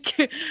 Like,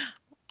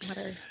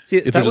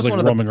 that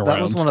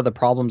was one of the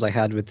problems I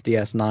had with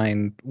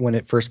DS9 when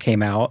it first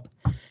came out.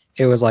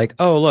 It was like,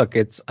 oh look,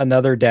 it's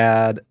another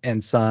dad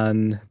and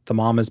son. The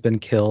mom has been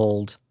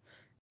killed,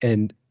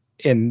 and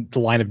in the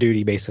line of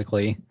duty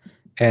basically.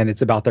 And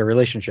it's about their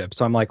relationship.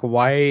 So I'm like,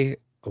 why?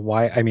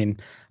 I mean,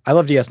 I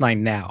love DS9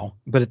 now,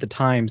 but at the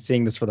time,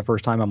 seeing this for the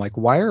first time, I'm like,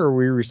 why are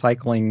we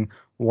recycling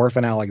Worf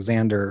and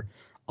Alexander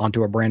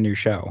onto a brand new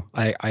show?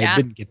 I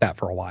didn't get that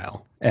for a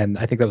while. And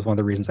I think that was one of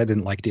the reasons I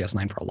didn't like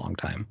DS9 for a long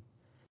time.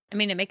 I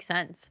mean, it makes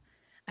sense.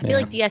 I feel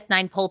like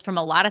DS9 pulled from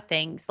a lot of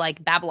things,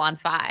 like Babylon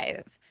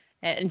 5.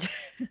 And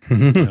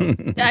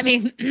I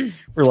mean,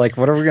 we're like,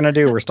 what are we gonna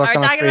do? We're stuck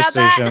on a space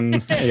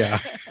station. Yeah.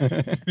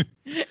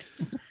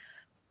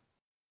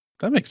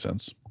 That makes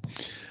sense.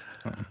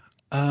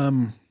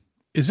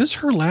 Is this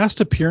her last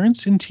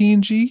appearance in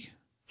TNG?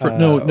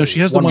 No,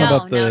 she has the one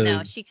about the.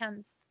 No, she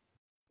comes.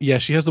 Yeah,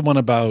 she has the one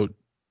about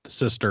the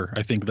sister.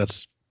 I think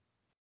that's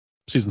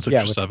season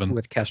 6 or 7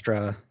 with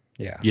Kestra.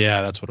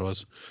 Yeah, that's what it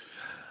was.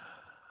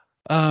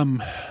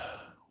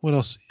 What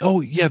else?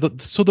 Oh yeah,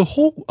 so the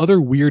whole other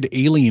weird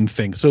alien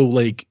thing. So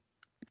like,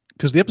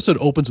 because the episode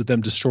opens with them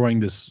destroying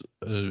this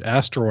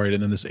asteroid,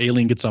 and then this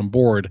alien gets on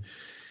board.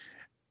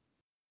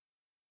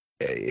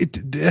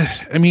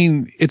 I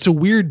mean, it's a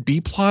weird B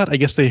plot. I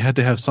guess they had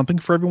to have something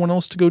for everyone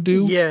else to go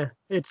do. Yeah,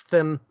 it's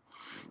thin.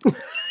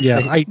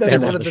 Yeah,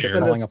 that's one of the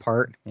falling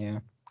apart.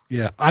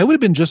 Yeah, I would have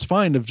been just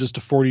fine of just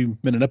a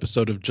 40-minute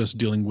episode of just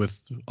dealing with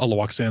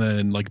Loxana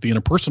and like the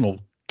interpersonal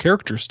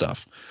character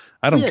stuff.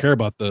 I don't care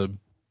about the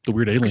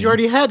weird alien. Because you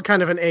already had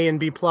kind of an A and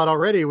B plot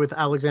already with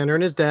Alexander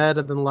and his dad,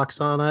 and then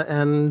Loxana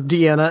and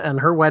Deanna and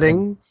her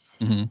wedding,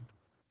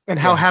 and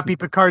how happy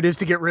Picard is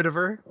to get rid of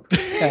her.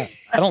 Yeah,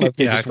 I don't know if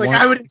it's like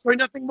I would enjoy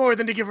nothing more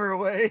than to give her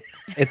away.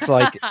 It's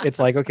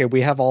like okay,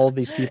 we have all of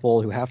these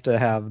people who have to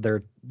have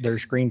their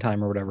screen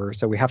time or whatever,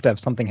 so we have to have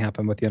something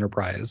happen with the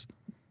Enterprise.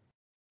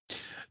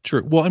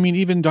 True. Well, I mean,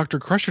 even Dr.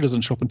 Crusher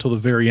doesn't show up until the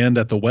very end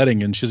at the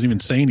wedding, and she doesn't even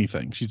say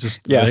anything. She's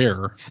just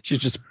there. She's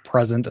just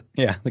present.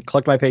 Yeah, like,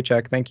 collect my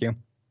paycheck. Thank you.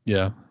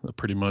 Yeah,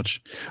 pretty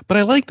much. But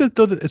I like that,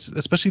 though,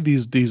 especially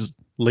these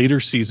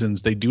later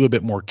seasons, they do a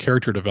bit more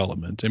character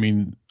development. I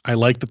mean, I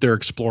like that they're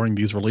exploring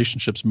these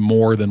relationships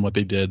more than what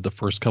they did the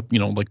first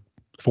couple, like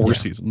 4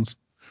 seasons.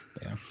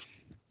 Yeah.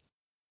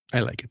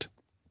 I like it.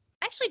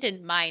 I actually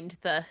didn't mind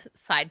the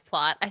side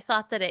plot. I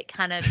thought that it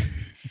kind of...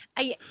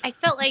 I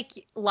felt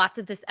like lots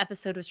of this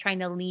episode was trying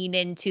to lean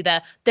into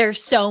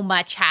there's so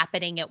much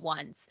happening at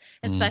once,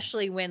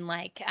 especially when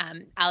like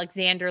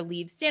Alexander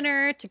leaves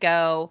dinner to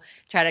go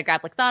try to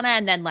grab Loxana,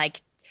 and then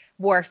like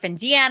Worf and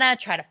Deanna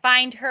try to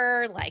find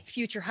her, like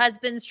future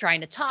husbands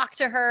trying to talk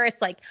to her.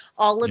 It's like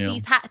all of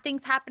these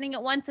things happening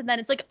at once, and then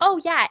it's like,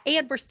 oh yeah,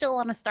 and we're still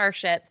on a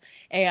starship,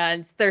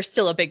 and there's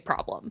still a big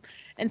problem.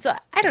 And so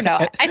I don't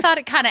know. I thought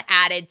it kind of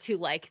added to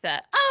like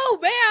oh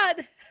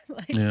man.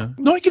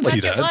 No, I can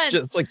see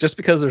that. Just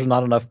because there's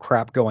not enough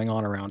crap going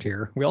on around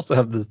here, we also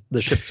have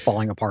the ship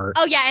falling apart.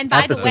 Oh yeah, and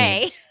by the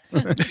way,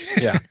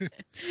 yeah.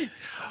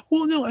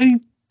 Well, no, I mean,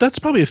 that's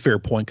probably a fair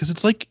point, because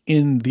it's like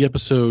in the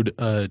episode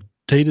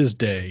Data's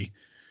Day,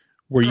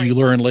 where you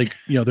learn like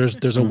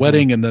there's a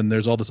wedding, and then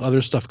there's all this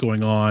other stuff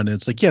going on, and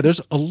it's like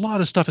there's a lot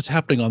of stuff that's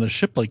happening on the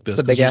ship like this.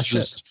 It's a big ass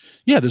ship.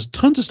 There's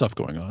tons of stuff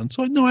going on.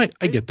 So no, I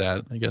get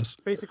that. I guess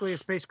basically a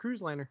space cruise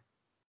liner.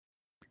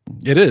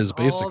 It is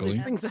basically. All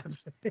these things happen.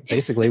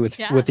 Basically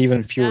with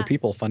even fewer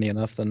people, funny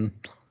enough, than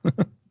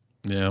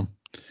yeah.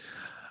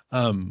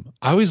 I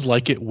always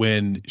like it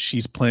when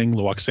she's playing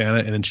Loxana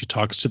and then she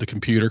talks to the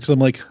computer, because I'm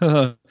like,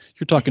 you're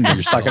talking to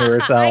yourself. Talking to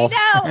herself.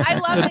 I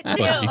know. I love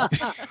it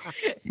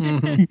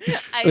too.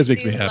 I always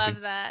makes me happy.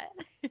 Love that.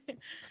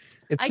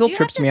 It still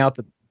trips me out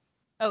that.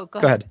 Oh, go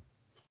ahead.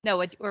 No,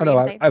 what were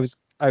you saying? I was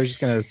just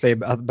gonna say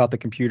about the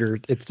computer.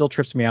 It still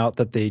trips me out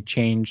that they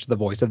changed the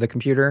voice of the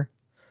computer.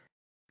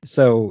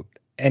 So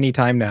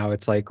anytime now,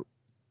 it's like,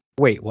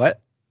 wait,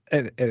 what?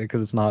 Because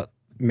it's not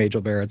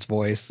Majel Barrett's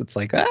voice. It's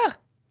like,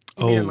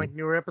 in like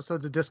newer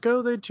episodes of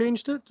Disco, they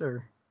changed it,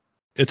 or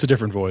it's a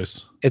different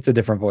voice. It's a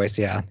different voice,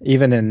 yeah.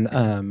 Even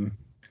in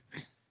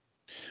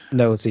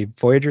no, let's see.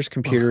 Voyager's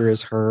computer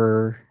is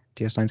her.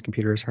 DS9's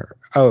computer is her.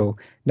 Oh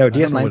no,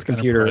 DS9's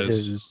computer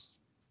is.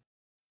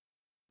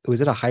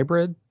 Was it a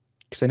hybrid?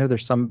 Because I know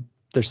there's some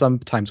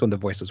times when the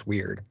voice is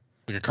weird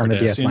like on the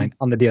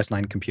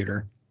DS9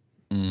 computer.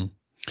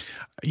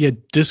 Yeah,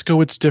 Disco,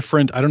 it's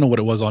different. I don't know what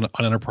it was on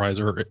Enterprise,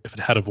 or if it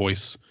had a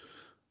voice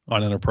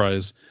on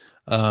Enterprise.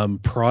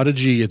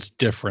 Prodigy, it's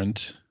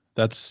different.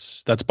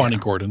 That's Bonnie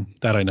Gordon.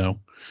 That I know.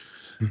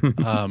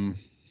 I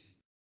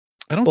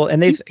don't. Well,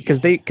 and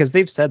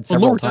they've said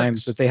several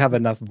times that they have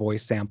enough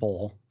voice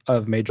sample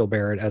of Majel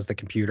Barrett as the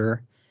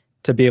computer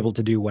to be able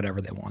to do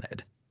whatever they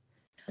wanted.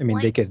 I mean,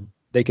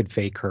 they could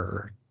fake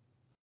her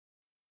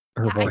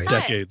voice.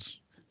 Decades.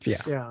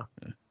 Yeah.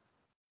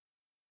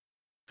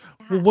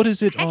 Well, what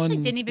is it on? I actually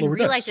didn't even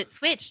realize it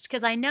switched,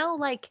 because I know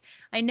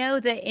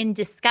that in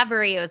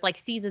Discovery, it was like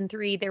season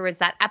 3, there was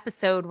that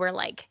episode where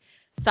like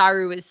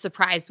Saru was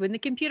surprised when the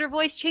computer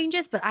voice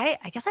changes, but I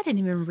guess I didn't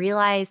even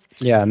realize.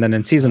 Yeah, and then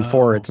in season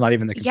 4, it's not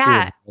even the computer.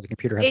 Yeah. The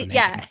computer has a name.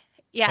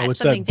 Yeah, it's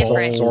something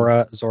different.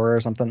 Zora or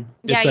something.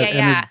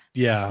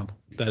 Yeah.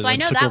 So I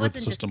know that was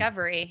in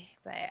Discovery,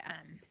 but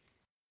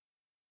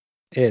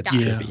it's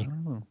creepy.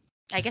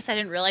 I guess I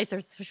didn't realize there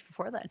was a switch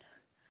before then.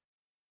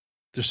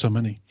 There's so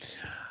many.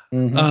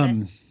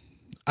 Mm-hmm.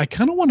 I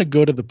kind of want to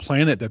go to the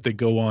planet that they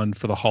go on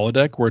for the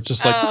holodeck, where it's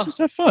just like, let's just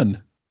have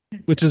fun.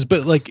 Which is,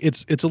 but like,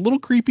 it's a little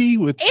creepy.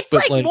 It's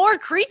like more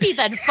creepy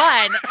than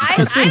fun. I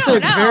was gonna say, don't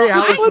it's know. very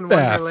Alice in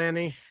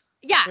Wonderland-y.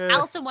 Yeah,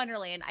 Alice in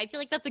Wonderland. I feel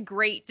like that's a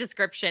great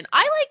description.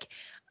 I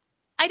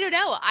don't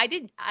know.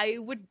 I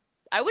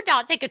would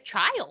not take a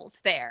child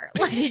there.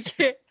 Like,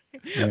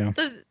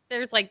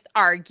 there's like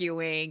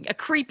arguing, a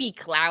creepy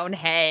clown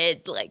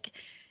head. Like,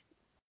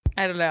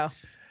 I don't know.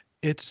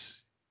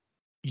 It's,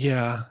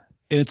 yeah.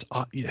 And it's,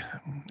 yeah.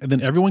 And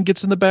then everyone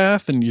gets in the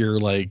bath and you're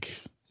like,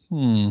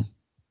 It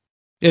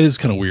is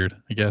kind of weird,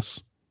 I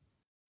guess.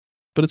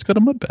 But it's got a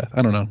mud bath.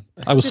 I don't know.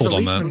 I was sold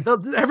on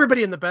that.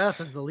 Everybody in the bath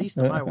is the least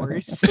of my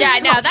worries. Yeah,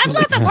 no, that's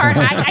not the part.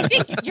 I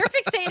think you're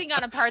fixating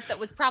on a part that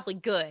was probably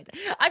good.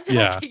 I'm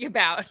talking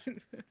about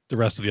the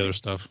rest of the other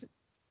stuff.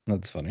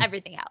 That's funny.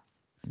 Everything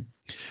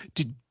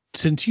else.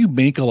 Since you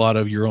make a lot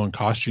of your own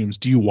costumes,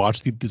 do you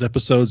watch these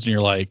episodes and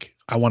you're like,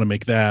 I want to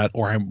make that,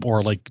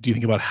 or like, do you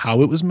think about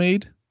how it was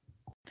made?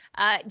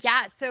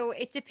 Yeah, so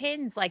it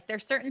depends. Like,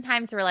 there's certain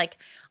times where like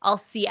I'll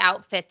see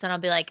outfits and I'll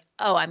be like,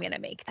 oh, I'm gonna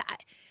make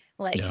that.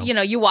 Like,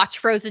 you watch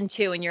Frozen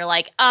 2 and you're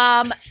like,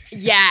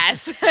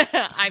 yes,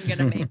 I'm going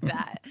to make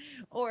that.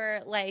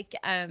 Or like,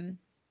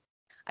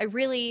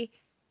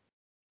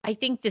 I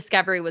think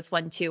Discovery was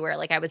one too, where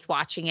like I was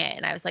watching it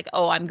and I was like,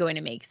 oh, I'm going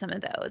to make some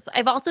of those.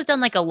 I've also done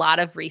like a lot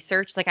of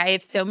research. Like I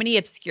have so many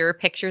obscure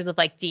pictures of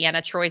like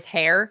Deanna Troy's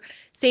hair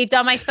saved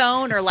on my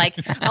phone, or like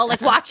I'll like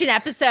watch an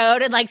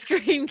episode and like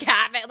screen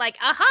cap it like,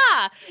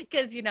 aha,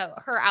 because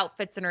her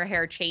outfits and her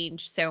hair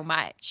change so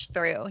much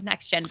through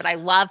Next Gen, but I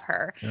love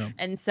her. Yeah.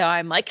 And so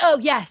I'm like, oh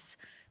yes.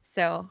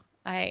 So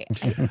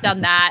I've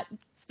done that.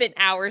 Spent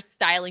hours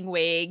styling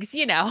wigs,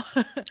 Oh,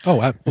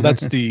 well,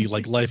 that's the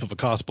like life of a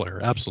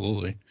cosplayer.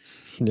 Absolutely.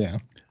 Yeah.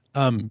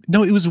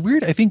 No, it was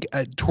weird. I think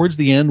towards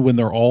the end when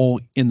they're all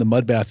in the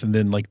mud bath and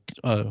then like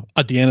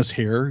Deanna's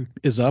hair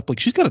is up, like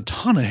she's got a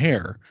ton of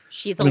hair.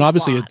 She's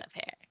obviously lot of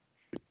hair.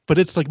 But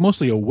it's like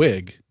mostly a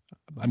wig.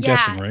 I'm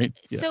guessing, right?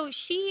 Yeah. So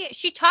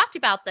she talked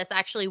about this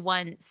actually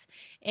once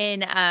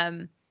in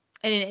an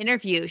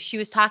interview. She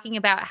was talking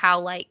about how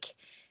like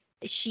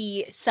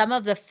some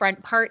of the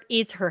front part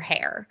is her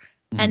hair.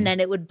 And then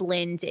it would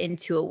blend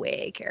into a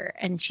wig,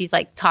 and she's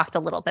like talked a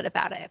little bit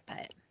about it,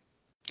 but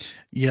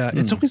yeah,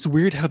 it's always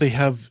weird how they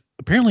have,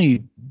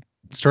 apparently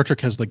Star Trek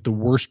has like the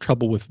worst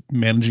trouble with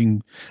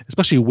managing,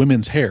 especially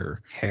women's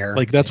hair.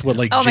 Like that's what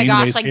like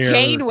Janeway's hair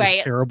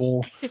is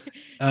terrible.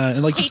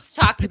 And like Kate's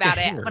talked about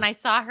it when I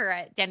saw her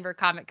at Denver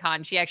Comic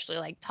Con. She actually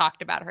like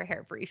talked about her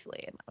hair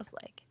briefly, and I was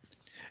like,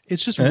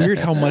 it's just weird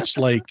how much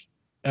like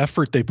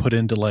effort they put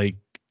into like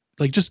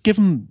just give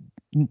them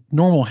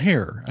normal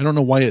hair. I don't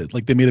know why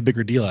they made a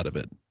bigger deal out of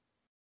it,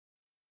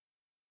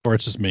 or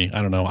it's just me.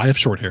 I don't know. I have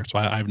short hair, so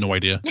I have no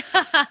idea.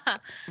 I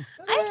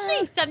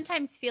actually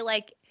sometimes feel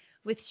like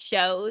with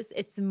shows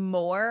it's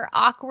more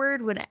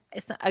awkward when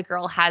a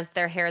girl has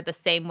their hair the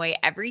same way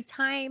every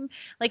time.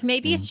 Like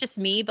maybe it's just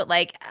me, but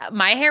like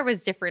my hair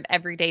was different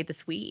every day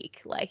this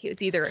week. Like it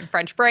was either in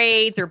French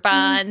braids or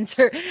buns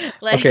or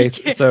like. Okay,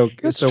 so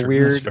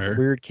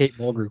weird Kate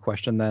Mulgrew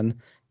question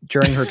then.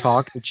 During her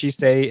talk, did she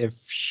say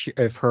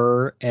if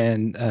her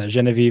and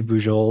Genevieve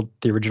Bujold,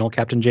 the original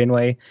Captain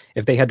Janeway,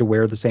 if they had to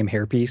wear the same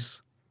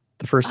hairpiece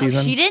the first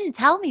season? She didn't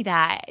tell me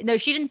that. No,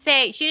 she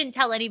didn't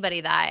tell anybody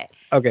that.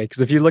 Okay,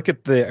 because if you look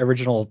at the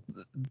original,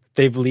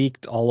 they've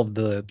leaked all of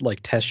the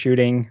like test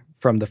shooting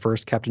from the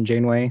first Captain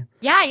Janeway.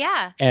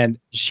 Yeah. And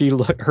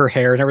her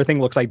hair and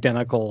everything looks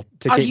identical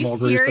to Kate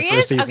Mulgrew's the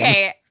first season.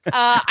 Okay,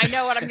 I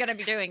know what I'm gonna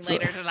be doing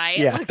later tonight.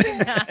 Yeah.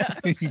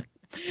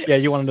 Yeah,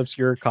 you want an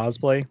obscure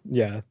cosplay?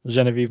 Yeah,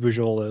 Genevieve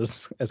Bujold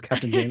as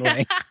Captain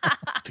Janeway.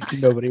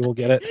 Nobody will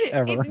get it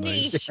ever.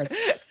 It's niche.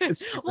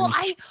 Oh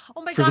my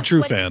god! For the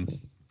true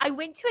fan. I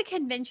went to a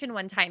convention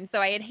one time,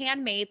 so I had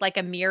handmade like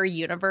a Mirror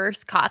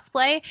Universe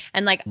cosplay,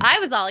 and like I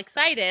was all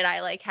excited.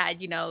 I like had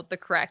the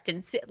correct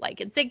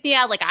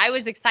insignia, like I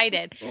was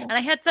excited, and I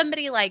had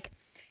somebody like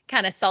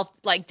kind of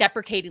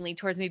deprecatingly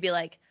towards me be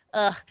like,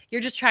 "Ugh, you're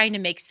just trying to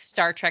make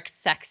Star Trek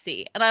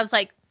sexy," and I was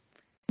like,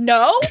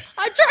 no,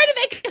 I'm trying to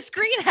make a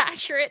screen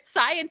accurate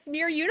science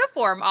mirror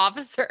uniform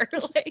officer.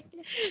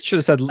 Should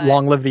have said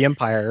long live the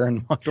Empire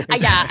and walked away.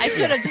 Yeah, I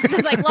should have just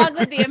said like long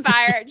live the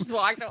Empire and just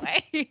walked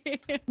away.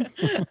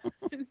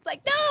 It's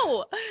like,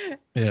 no.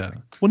 Yeah.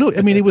 Well, no,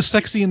 I mean, it was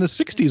sexy in the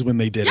 60s when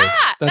they did it.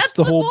 Yeah, that's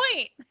the whole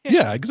point.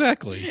 Yeah,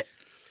 exactly.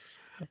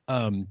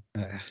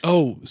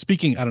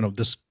 Speaking, I don't know,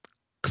 this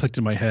clicked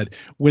in my head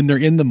when they're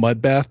in the mud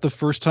bath the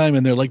first time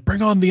and they're like,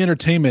 bring on the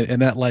entertainment,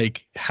 and that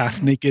like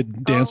half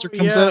naked dancer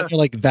comes out, and you're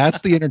like, that's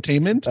the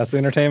entertainment. That's the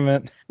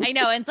entertainment. I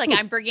know, it's like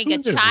I'm bringing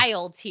a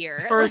child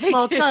here for a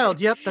small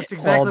child. Yep, that's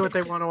exactly what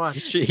they want to watch.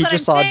 He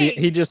just saw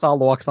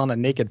Loxana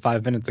naked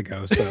 5 minutes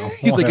ago, so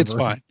he's like, it's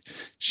fine,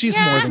 she's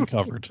more than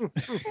covered.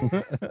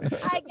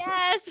 I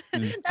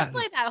guess that's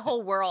why that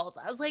whole world,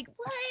 I was like,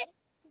 what?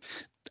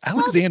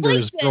 Alexander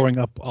is growing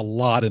up a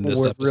lot in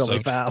this episode.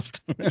 Really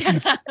fast.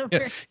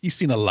 Yeah, he's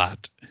seen a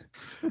lot.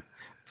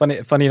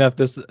 Funny enough,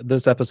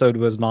 this episode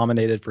was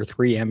nominated for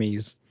 3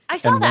 Emmys. I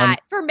saw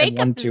that for makeup.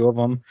 And won 2 of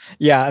them.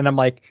 Yeah, and I'm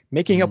like,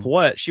 making up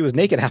what? She was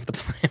naked half the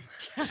time.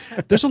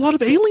 There's a lot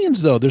of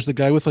aliens though. There's the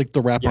guy with like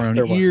the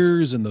wraparound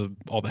ears and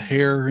all the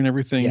hair and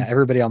everything. Yeah,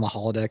 everybody on the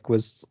holodeck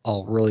was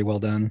all really well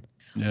done.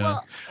 Yeah.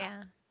 Well,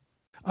 yeah.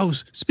 Oh,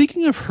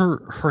 speaking of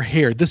her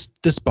hair, this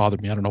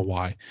bothered me. I don't know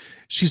why.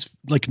 She's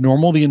like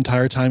normal the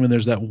entire time, and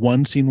there's that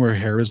one scene where her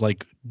hair is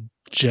like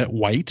jet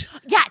white.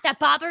 Yeah, that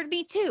bothered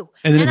me too.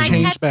 And then it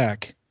changed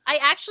back. I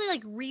actually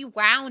like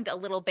rewound a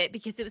little bit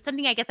because it was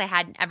something I guess I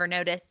hadn't ever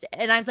noticed,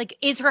 and I was like,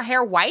 "Is her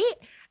hair white?"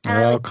 And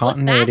I like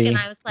looked back, and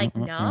I was like,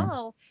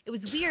 "No." It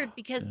was weird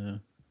because.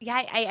 Yeah,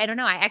 I don't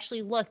know. I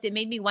actually looked. It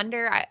made me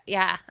wonder. I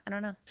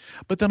don't know.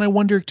 But then I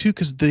wonder too,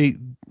 because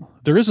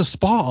there is a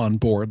spa on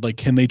board. Like,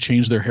 can they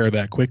change their hair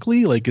that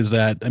quickly? Like, is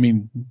that? I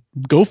mean,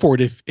 go for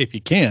it if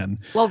you can.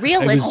 Well,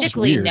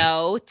 realistically,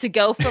 no. To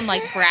go from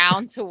like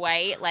brown to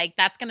white, like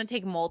that's gonna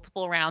take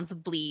multiple rounds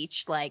of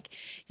bleach. Like,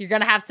 you're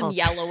gonna have some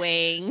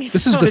yellowing.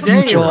 This is the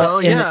future.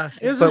 Well, yeah.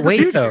 But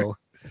wait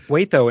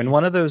though. In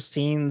one of those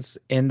scenes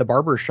in the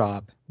barber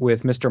shop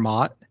with Mr.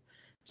 Mott.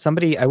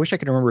 Somebody, I wish I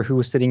could remember who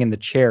was sitting in the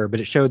chair,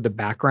 but it showed the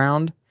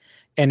background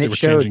and it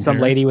showed some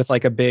lady with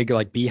like a big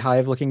like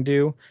beehive looking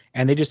do.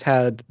 And they just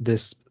had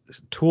this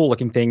tool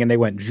looking thing and they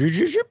went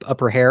up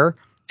her hair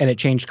and it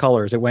changed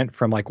colors. It went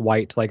from like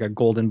white to like a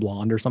golden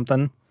blonde or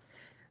something.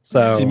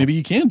 So see, maybe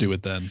you can do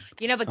it then.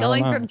 But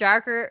going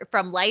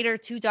from lighter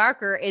to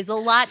darker is a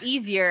lot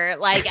easier.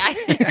 Like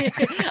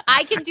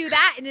I can do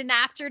that in an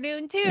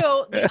afternoon too.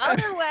 The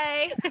other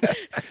way.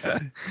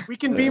 We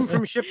can beam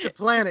from ship to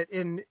planet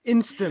in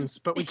instants,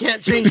 but we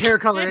can't change hair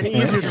color any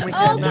easier than we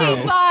can now.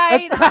 Okay,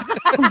 fine.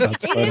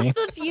 It is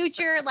the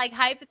future, like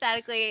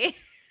hypothetically.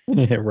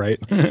 Yeah, right.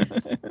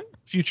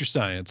 Future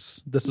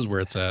science. This is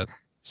where it's at.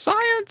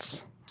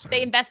 Science.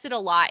 They invested a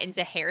lot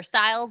into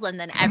hairstyles, and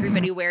then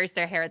everybody wears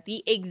their hair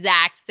the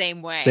exact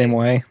same way. Same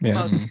way, yeah.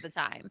 Most of the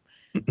time.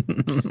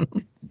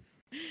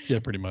 Yeah,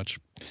 pretty much.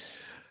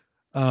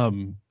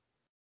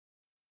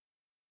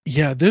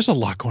 Yeah, there's a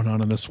lot going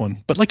on in this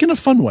one, but like in a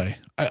fun way.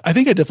 I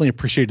think I definitely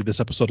appreciated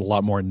this episode a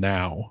lot more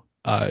now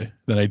than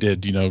I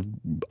did,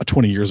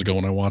 20 years ago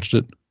when I watched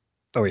it.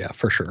 Oh yeah,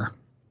 for sure.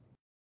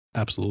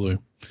 Absolutely.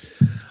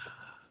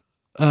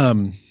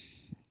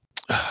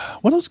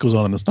 What else goes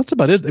on in this? That's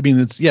about it. I mean,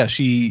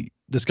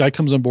 this guy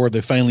comes on board,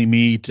 they finally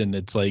meet, and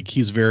it's like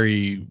he's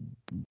very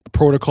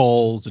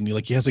protocols, and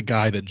he has a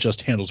guy that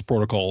just handles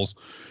protocols,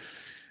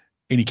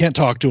 and you can't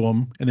talk to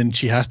him, and then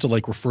she has to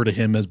like refer to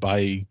him as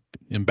by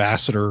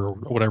ambassador or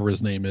whatever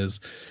his name is.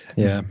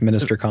 Yeah,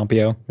 Minister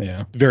Compio.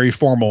 Yeah. Very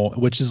formal,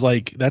 which is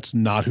like that's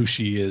not who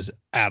she is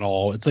at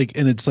all. It's like,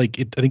 and it's like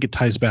I think it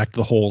ties back to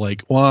the whole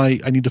like, well, I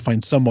need to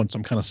find someone, so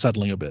I'm kind of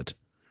settling a bit.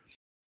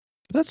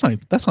 But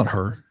that's not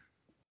her.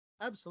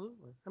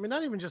 Absolutely. I mean,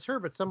 not even just her,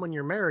 but someone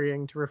you're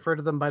marrying, to refer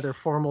to them by their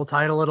formal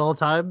title at all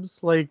times.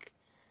 Like,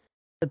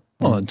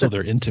 well, until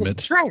they're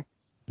intimate. Right.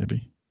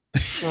 Maybe.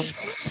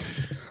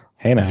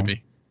 Hey, now.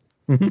 Maybe.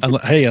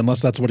 Hey,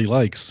 unless that's what he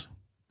likes.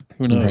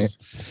 Who knows?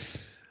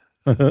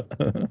 Right.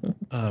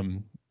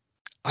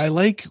 I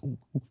like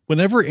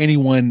whenever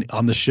anyone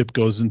on the ship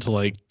goes into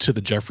like to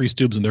the Jeffries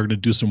tubes and they're going to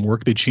do some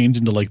work, they change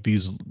into like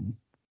these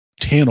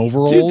tan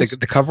overalls. Dude,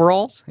 the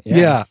coveralls?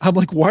 Yeah. I'm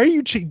like, why are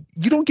you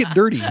you don't get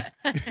dirty.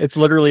 It's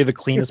literally the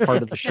cleanest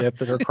part of the ship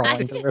that they're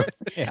crawling through.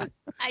 Yeah.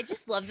 I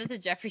just love that the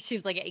Jeffries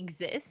tubes like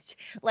exist,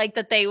 like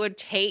that they would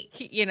take,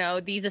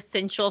 these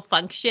essential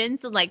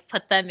functions and like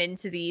put them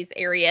into these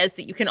areas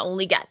that you can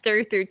only get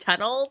through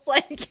tunnels.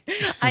 Like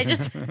I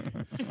just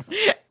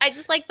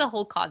like the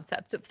whole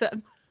concept of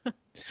them.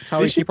 That's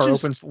how we keep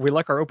we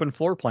like our open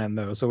floor plan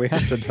though, so we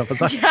have to double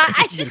that. Yeah,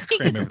 I just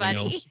think it's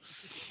funny.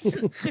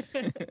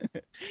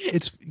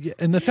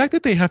 And the fact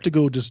that they have to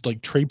go just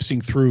like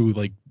traipsing through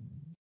like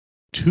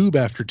tube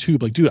after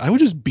tube, like, dude, I would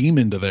just beam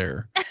into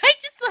there. I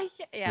just like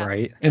it. Yeah.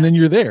 Right. And then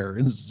you're there,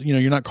 and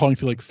you're not crawling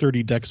through like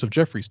 30 decks of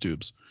Jeffries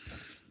tubes.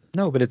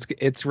 No, but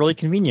it's really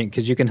convenient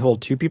because you can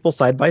hold two people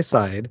side by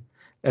side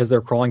as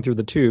they're crawling through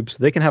the tubes.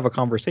 They can have a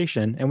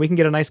conversation, and we can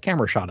get a nice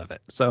camera shot of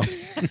it. So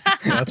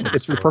that's what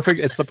it's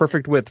the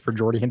perfect width for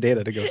Geordi and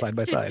Data to go side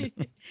by side.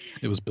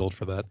 It was built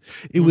for that.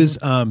 It was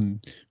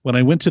when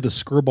I went to the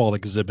Skirball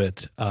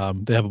exhibit,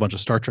 they have a bunch of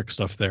Star Trek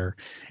stuff there,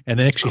 and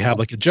they actually have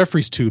like a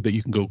Jeffries tube that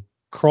you can go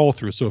crawl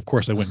through. So of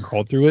course I went and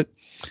crawled through it.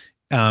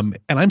 And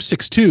I'm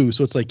 6'2",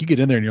 so it's like you get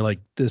in there and you're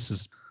like, this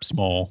is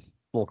small.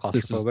 A little claustrophobic.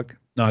 This is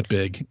not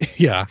big.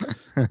 Yeah.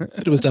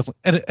 It was definitely,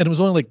 and it was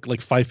only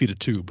like 5 feet of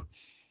tube.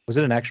 Was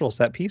it an actual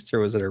set piece or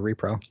was it a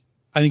repro?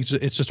 I think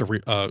it's just a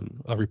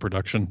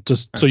reproduction,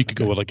 just so you could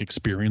go like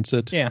experience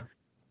it. Yeah.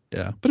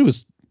 Yeah. But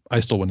I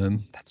still went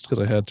in. That's because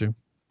I had to.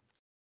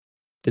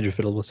 Did you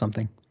fiddle with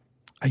something?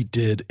 I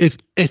did.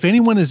 If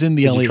anyone is in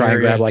the LA you try area,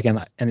 and grab like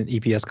an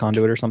EPS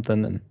conduit or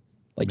something and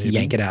like maybe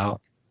yank it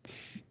out?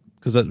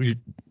 Because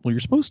you're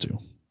supposed to.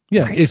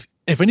 Yeah. Right.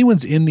 If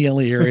anyone's in the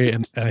LA area,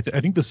 and I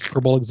think the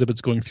Skirball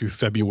exhibit's going through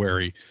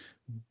February,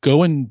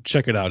 go and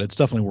check it out. It's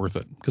definitely worth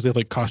it because they have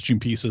like costume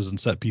pieces and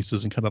set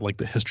pieces and kind of like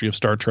the history of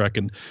Star Trek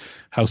and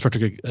how Star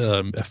Trek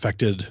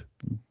affected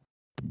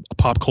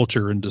pop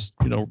culture and just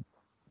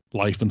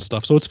life and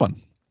stuff. So it's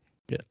fun.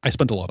 Yeah, I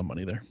spent a lot of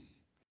money there.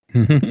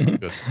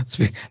 Good.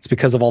 It's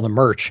because of all the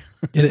merch.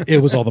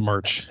 It was all the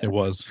merch. It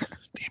was.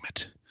 Damn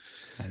it.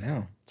 I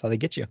know. That's how they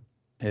get you.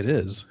 It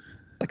is.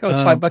 Like, oh,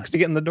 it's $5 to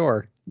get in the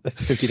door. A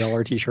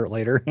 $50 T-shirt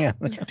later. Yeah.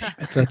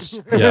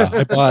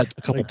 I bought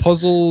a couple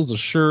puzzles, a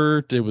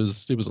shirt. It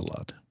was a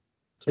lot.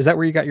 Is that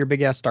where you got your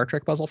big ass Star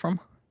Trek puzzle from?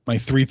 My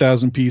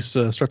 3,000 piece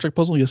Star Trek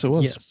puzzle? Yes, it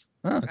was. Yes.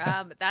 Oh,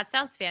 okay. That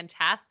sounds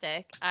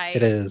fantastic.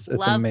 It is. It's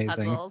love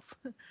amazing. Puzzles.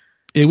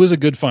 It was a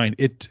good find.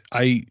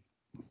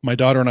 My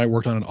daughter and I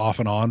worked on it off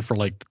and on for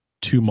like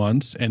 2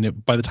 months,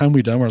 and by the time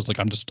we done, I was like,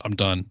 I'm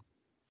done.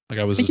 Like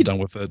I was just done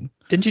with it.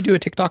 Didn't you do a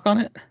TikTok on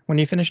it when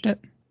you finished it?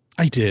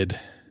 I did.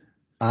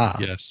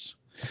 Yes.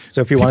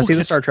 So if you want to see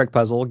the Star Trek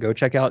puzzle, go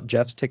check out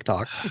Jeff's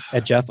TikTok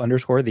at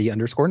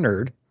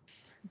Jeff_the_nerd.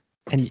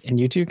 And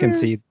you too can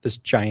see this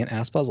giant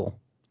ass puzzle,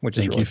 which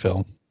is Thank really you, Phil.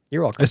 Cool.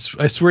 You're welcome.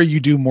 I swear you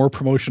do more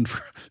promotion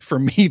for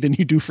me than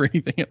you do for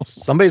anything else.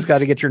 Somebody's got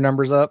to get your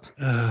numbers up.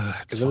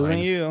 It's fine. It wasn't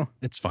you.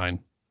 It's fine.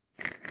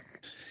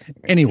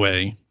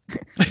 Anyway,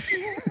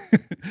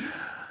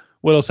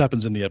 what else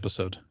happens in the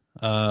episode?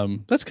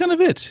 That's kind of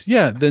it.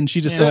 Yeah. Then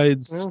she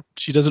decides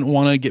she doesn't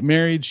want to get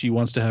married. She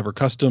wants to have her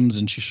customs,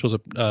 and she shows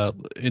up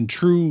in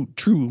true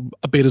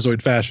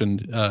Betazoid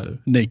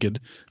fashion,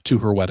 naked to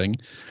her wedding.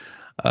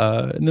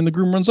 And then the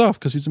groom runs off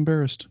because he's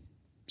embarrassed.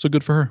 So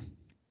good for her.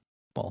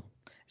 Well,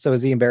 so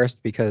is he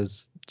embarrassed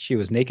because she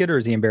was naked, or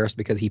is he embarrassed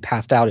because he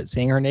passed out at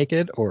seeing her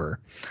naked? Or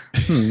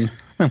I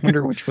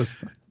wonder which was.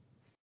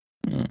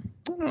 I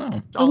don't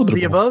know. All of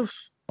the above.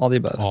 All the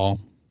above. All.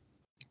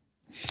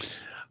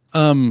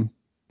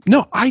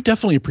 No, I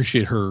definitely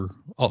appreciate her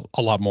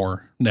a lot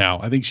more now.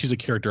 I think she's a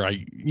character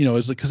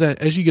it's like, because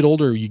as you get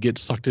older, you get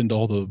sucked into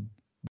all the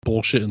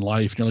bullshit in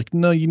life, and you're like,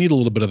 no, you need a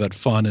little bit of that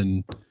fun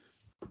and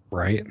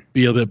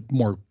be a bit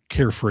more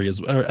carefree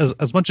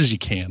as much as you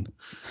can.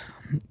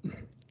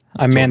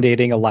 I'm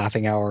mandating a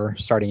laughing hour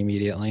starting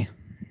immediately.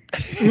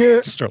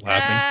 Start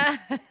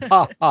laughing.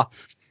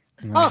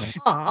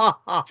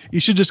 You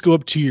should just go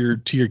up to your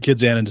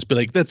kids' and just be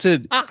like, that's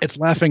it. It's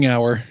laughing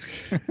hour.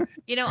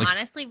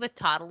 Honestly, with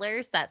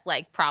toddlers, that's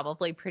like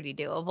probably pretty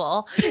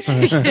doable.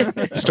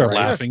 Start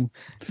laughing.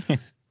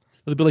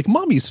 They'll be like,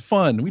 Mommy's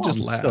fun. We just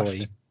laugh.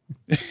 Silly.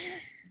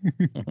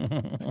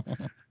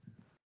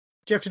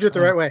 You have to do it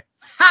the right way.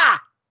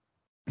 Ha!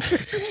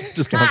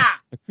 Just going,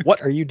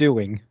 what are you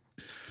doing?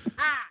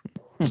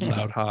 Just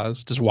loud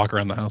ha's. Just walk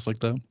around the house like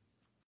that.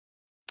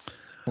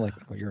 Like,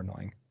 oh, you're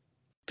annoying.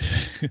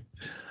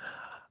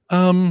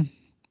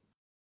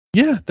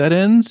 Yeah, that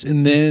ends,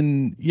 and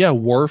then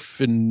Worf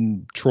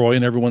and Troy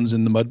and everyone's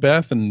in the mud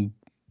bath, and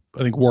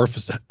I think Worf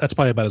that's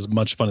probably about as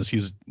much fun as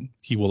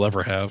he will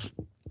ever have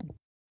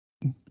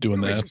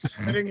doing that.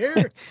 Sitting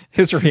here.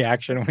 His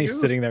reaction when he's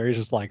sitting there, he's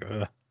just like,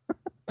 ugh.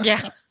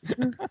 Yeah.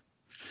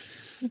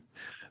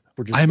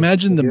 I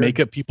imagine the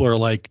makeup people are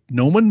like,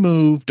 no one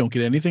move, don't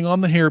get anything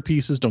on the hair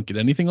pieces, don't get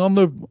anything on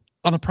the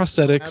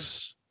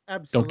prosthetics,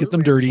 don't get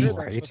them dirty. Sure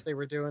that's what they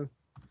were doing.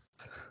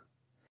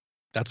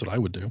 That's what I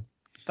would do.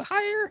 The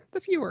higher,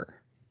 the fewer.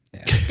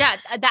 Yeah,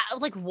 that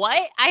like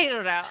what? I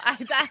don't know.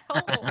 The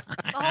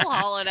whole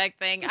holodeck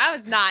thing. I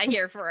was not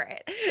here for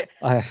it.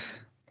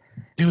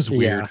 It was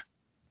weird.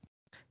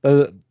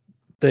 I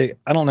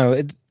don't know.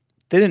 They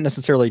didn't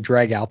necessarily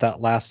drag out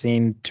that last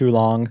scene too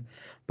long,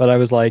 but I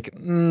was like,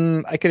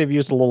 I could have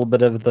used a little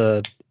bit of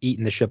the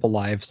eating the ship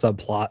alive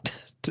subplot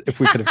if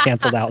we could have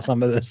canceled out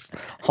some of this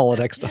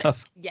holodeck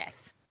stuff.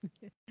 Yes.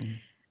 I'm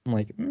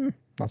like,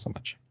 not so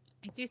much.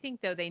 I do think,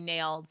 though, they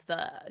nailed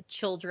the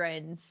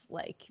children's,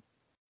 like,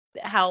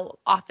 how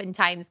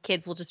oftentimes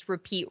kids will just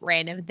repeat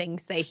random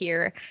things they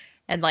hear.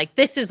 And, like,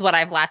 this is what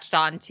I've latched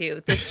on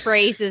to. This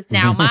phrase is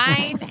now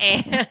mine.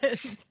 And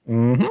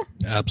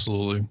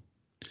Absolutely.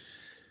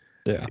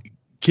 Yeah.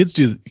 Kids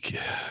do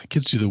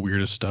the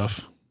weirdest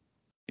stuff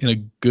in a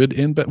good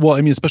and bad. Well,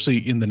 I mean, especially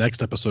in the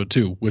next episode,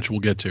 too, which we'll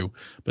get to.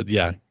 But,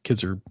 yeah,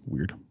 kids are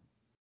weird.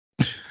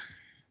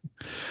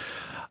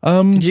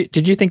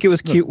 Did you think it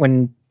was cute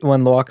when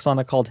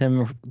Loaxana called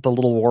him the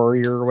little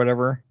warrior or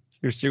whatever?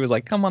 She was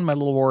like, "Come on, my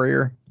little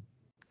warrior."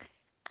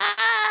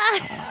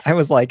 I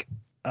was like,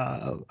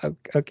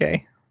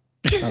 "Okay."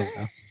 I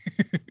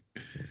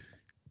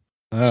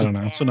don't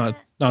know. So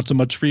not so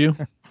much for you.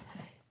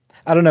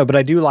 I don't know, but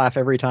I do laugh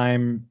every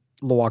time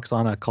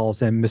Loaxana calls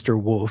him Mr.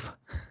 Wolf.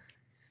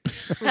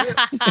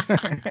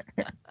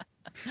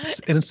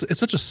 And it's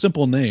such a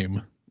simple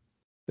name.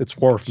 It's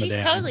Worf, She's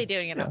madame. totally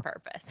doing it on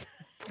purpose.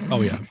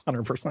 Oh yeah,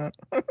 100%.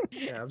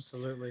 Yeah,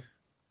 absolutely.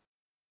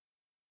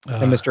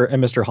 And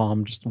Mr.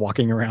 Hom just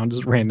walking around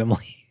just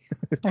randomly.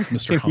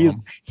 Mr.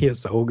 Hom. He is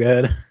so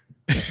good.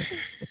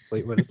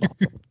 Fleetwood is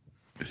awesome.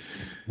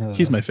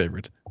 He's my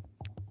favorite.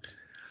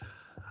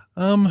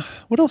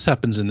 What else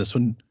happens in this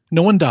one?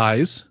 No one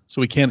dies,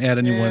 so we can't add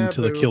anyone to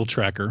the kill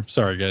tracker.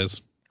 Sorry,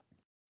 guys.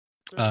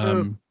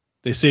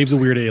 They save the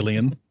weird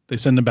alien. They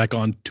send him back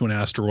on to an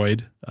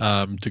asteroid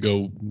to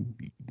go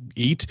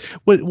eat.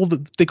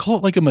 They call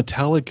it like a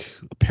metallic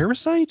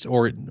parasite,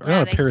 or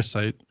not a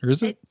parasite, or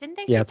is it? Didn't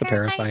they? Yeah, say it's a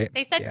parasite.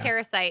 They said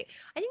parasite.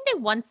 I think they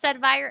once said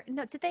virus.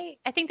 No, did they?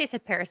 I think they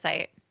said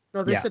parasite.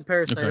 No, they said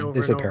parasite over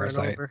they said and over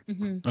parasite. and over.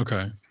 Mm-hmm.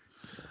 Okay.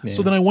 Yeah.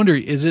 So then I wonder,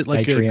 is it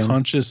like Nitrium. a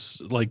conscious,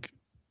 like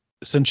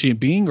sentient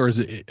being, or is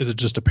it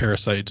just a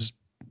parasite? It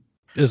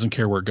doesn't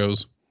care where it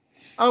goes.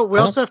 Oh, we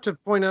also have to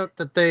point out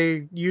that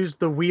they use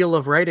the wheel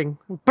of writing.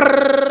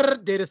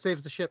 Brrr, Data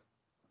saves the ship.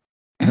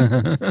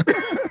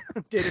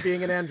 Data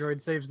being an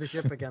android saves the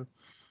ship again.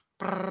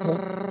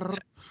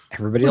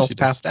 Everybody else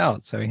passed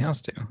out, so he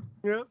has to.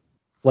 Yep.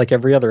 Like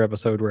every other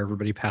episode where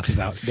everybody passes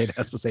out, Data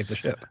has to save the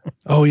ship.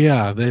 Oh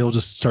yeah, they'll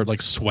just start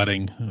like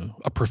sweating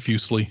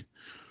profusely.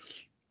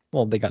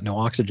 Well, they got no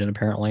oxygen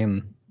apparently,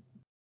 and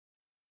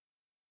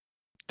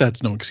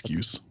that's no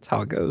excuse. That's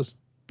how it goes.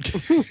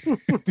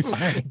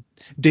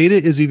 Data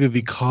is either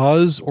the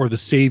cause or the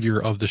savior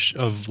of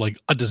of like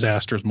a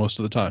disaster most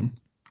of the time.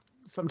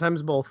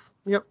 Sometimes both.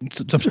 Yep.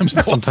 Sometimes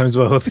both. Sometimes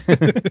both.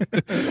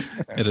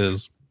 It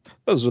is.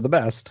 Those are the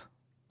best.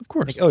 Of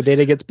course. Like,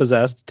 Data gets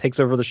possessed, takes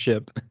over the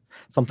ship.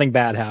 Something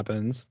bad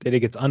happens. Data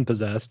gets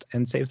unpossessed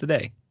and saves the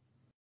day.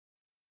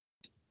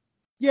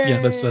 Yay.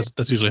 Yeah,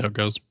 that's usually how it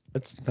goes.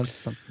 That's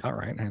something about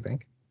right, I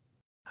think.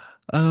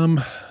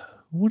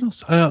 What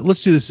else?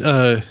 Let's do this.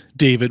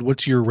 David,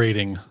 what's your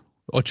rating?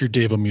 What's your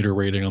Davometer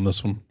rating on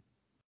this one?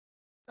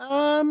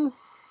 I'm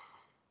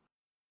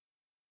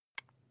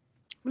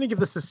gonna give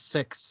this a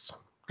 6.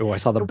 Oh, I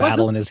saw the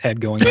battle in his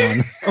head going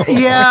on.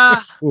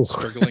 Yeah.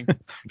 Struggling.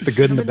 The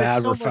good and the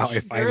bad were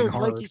fighting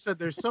hard. Like you said,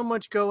 there's so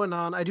much going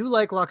on. I do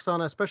like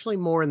Loxana, especially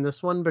more in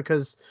this one,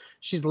 because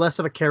she's less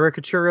of a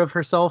caricature of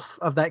herself,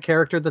 of that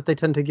character that they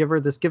tend to give her.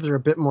 This gives her a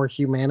bit more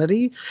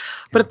humanity.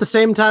 But at the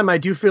same time, I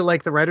do feel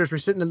like the writers were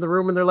sitting in the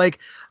room and they're like,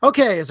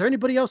 okay, is there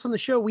anybody else on the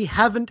show we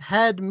haven't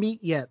had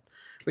meet yet?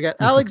 We got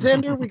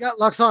Alexander, we got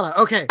Loxana.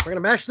 Okay, we're going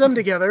to mash them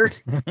together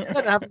and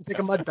have them take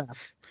a mud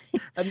bath.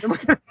 And then we're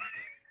going to...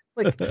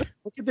 Like,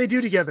 what could they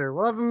do together?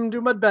 We'll have them do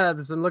mud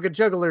baths and look at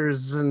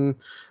jugglers and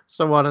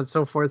so on and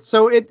so forth.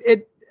 So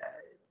it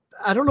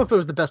I don't know if it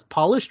was the best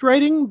polished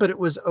writing, but it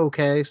was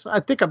okay. So I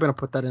think I'm going to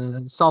put that in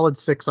a solid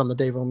 6 on the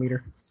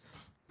Davometer.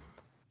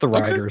 The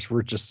writers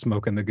were just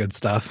smoking the good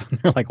stuff.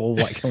 They're like, well,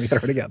 what can we throw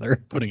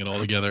together? Putting it all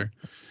together.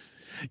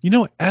 You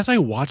know, as I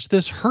watch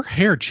this, her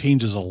hair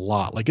changes a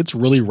lot. Like, it's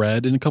really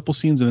red in a couple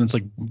scenes, and then it's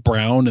like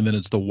brown, and then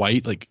it's the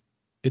white. Like,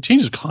 it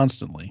changes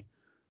constantly.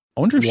 I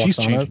wonder if she's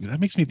changing.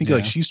 That makes me think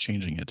like she's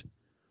changing it.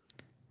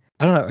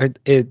 I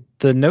don't know.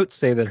 The notes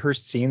say that her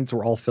scenes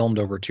were all filmed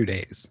over 2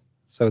 days,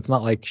 so it's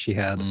not like she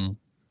had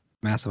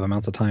massive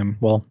amounts of time.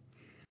 Well,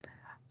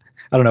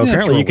 I don't know.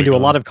 Apparently, you can do a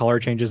lot of color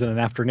changes in an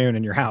afternoon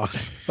in your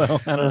house. So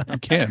I don't know. You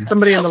can.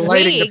 Somebody in the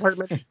lighting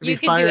department needs to be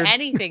fired. You can do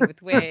anything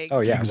with wigs. Oh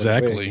yeah,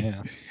 exactly.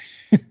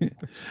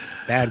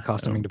 Bad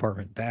costuming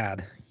department.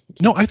 Bad.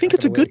 No, I think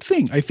it's a good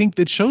thing. I think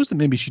that shows that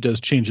maybe she does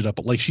change it up.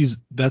 But like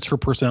that's her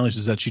personality,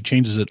 is that she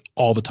changes it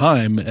all the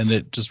time, and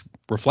it just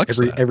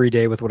reflects every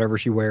day with whatever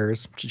she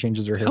wears. She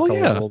changes her hair color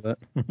a little bit.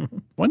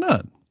 Why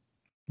not?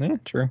 Yeah,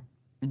 true.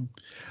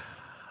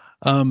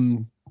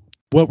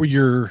 What were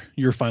your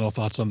final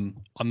thoughts on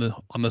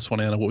this one,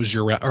 Anna? What was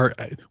your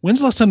when's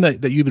the last time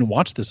that you even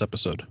watched this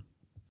episode?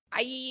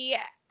 I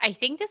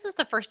think this is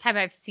the first time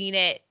I've seen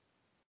it,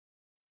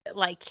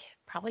 like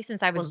probably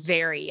since I was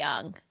very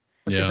young.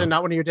 Is it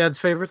not one of your dad's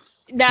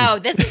favorites? No,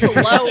 this is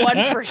a low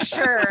one for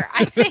sure.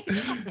 I think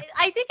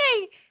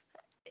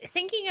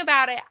thinking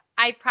about it,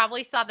 I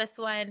probably saw this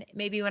one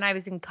maybe when I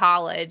was in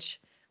college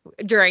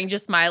during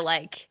just my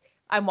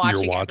I'm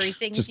watching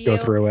everything. Just go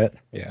through it.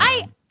 Yeah.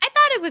 I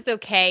thought it was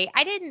okay.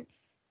 I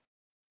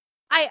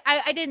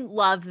didn't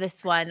love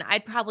this one.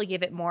 I'd probably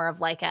give it more of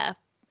like a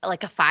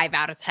 5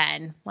 out of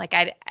 10. Like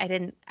I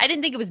didn't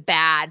think it was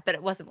bad, but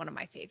it wasn't one of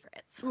my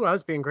favorites. Ooh, I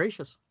was being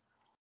gracious.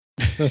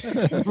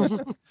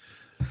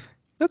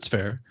 That's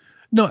fair.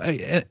 No,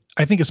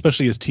 I think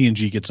especially as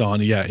TNG gets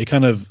on, it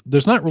kind of,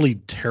 there's not really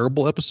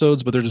terrible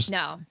episodes, but they're just,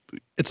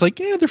 it's like,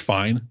 they're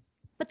fine.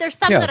 But there's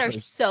some that are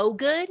so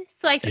good.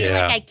 So I feel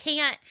like I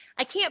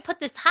can't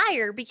put this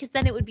higher because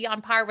then it would be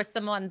on par with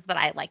some ones that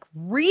I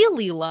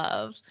really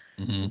love.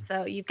 Mm-hmm.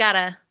 So you've got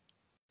to.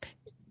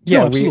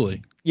 Yeah,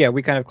 absolutely.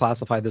 We kind of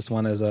classify this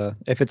one as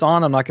if it's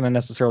on, I'm not going to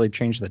necessarily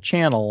change the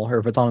channel, or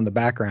if it's on in the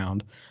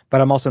background, but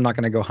I'm also not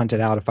going to go hunt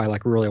it out if I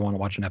really want to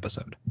watch an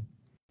episode.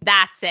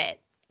 That's it.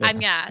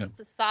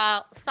 It's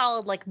a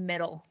solid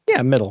middle.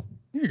 Yeah, middle.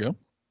 There you go.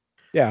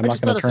 Yeah, I'm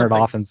not going to turn it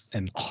off and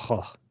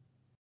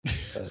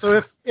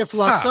So if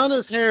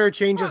Loxana's hair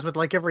changes with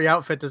every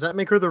outfit, does that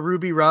make her the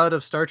Ruby Rod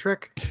of Star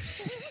Trek?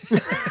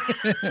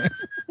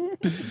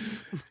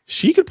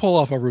 She could pull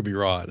off a Ruby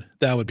Rod.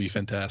 That would be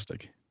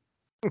fantastic.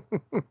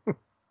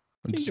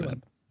 I'm just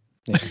saying.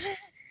 Yeah.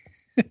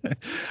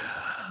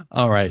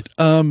 All right.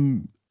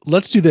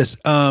 Let's do this.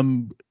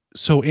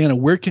 So Anna,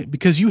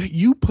 because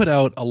you put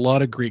out a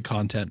lot of great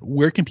content,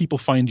 where can people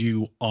find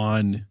you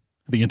on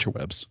the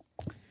interwebs?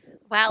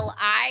 Well,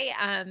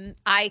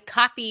 I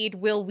copied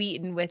Will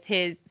Wheaton with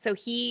his, so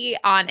he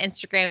on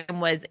Instagram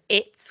was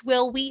It's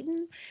Will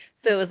Wheaton.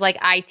 So it was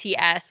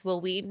ITS Will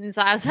Wheaton.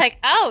 So I was like,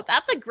 oh,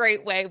 that's a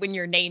great way when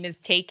your name is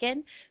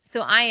taken.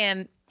 So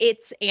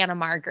it's Anna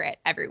Margaret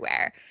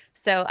everywhere.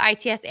 So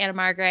ITS Anna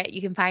Margaret,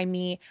 you can find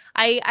me.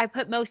 I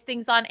put most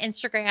things on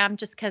Instagram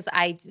just because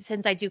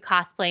since I do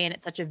cosplay and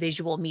it's such a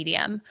visual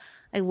medium.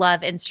 I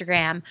love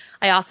Instagram.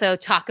 I also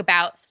talk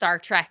about Star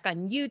Trek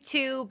on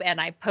YouTube,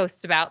 and I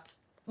post about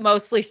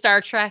mostly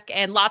Star Trek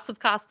and lots of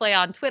cosplay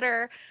on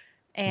Twitter.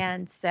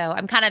 And so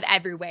I'm kind of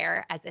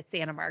everywhere as it's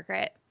Anna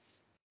Margaret.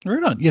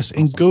 Right on. Yes,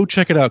 and go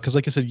check it out because,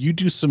 like I said, you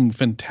do some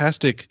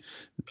fantastic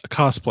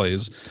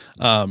cosplays,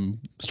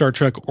 Star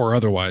Trek or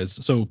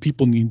otherwise. So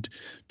people need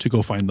to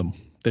go find them.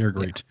 They're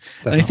great.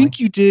 Yeah, and I think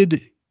you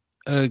did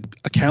a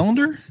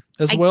calendar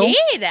as well.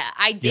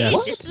 I did.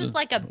 Yes. This was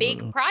like a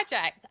big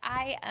project.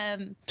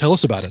 Tell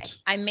us about it.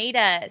 I made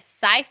a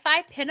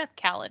sci-fi pinup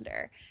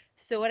calendar.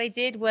 So what I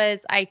did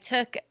was I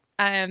took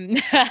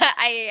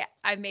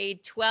I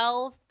made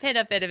 12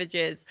 pinup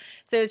images.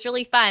 So it was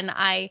really fun.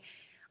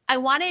 I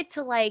wanted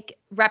to like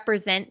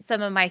represent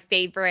some of my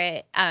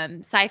favorite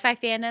sci-fi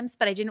fandoms,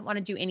 but I didn't want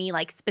to do any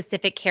like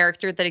specific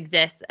character that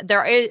exists.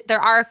 There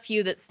are a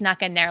few that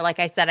snuck in there. Like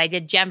I said, I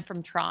did Jem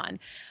from Tron,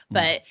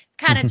 but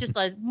kind of just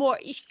like more,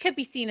 it could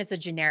be seen as a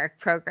generic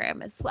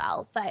program as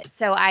well. But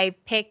so I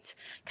picked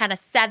kind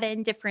of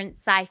 7 different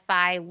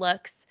sci-fi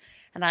looks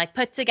and I like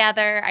put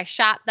together, I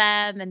shot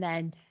them and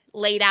then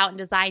laid out and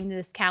designed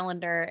this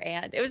calendar,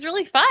 and it was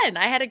really fun.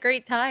 I had a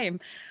great time.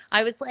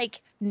 I was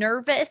like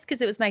nervous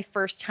because it was my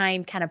first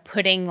time kind of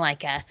putting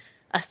like a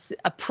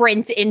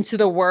print into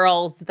the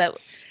world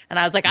and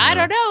I was like, I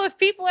don't know if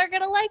people are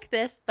going to like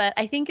this, but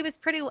I think it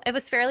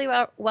was fairly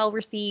well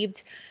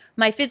received.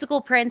 My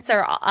physical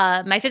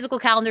my physical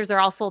calendars are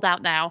all sold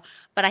out now,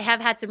 but I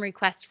have had some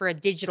requests for a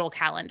digital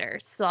calendar.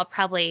 So I'll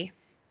probably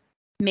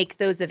make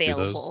those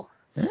available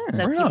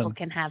so people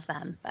can have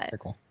them, but very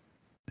cool.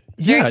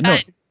 It's very fun.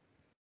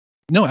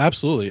 No,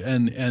 absolutely.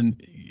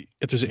 And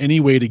if there's any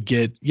way to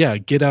get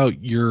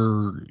out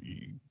your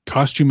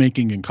costume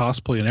making and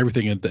cosplay and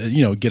everything and,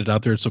 get it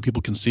out there so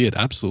people can see it.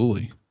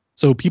 Absolutely.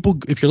 So people,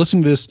 if you're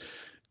listening to this,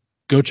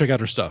 go check out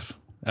her stuff.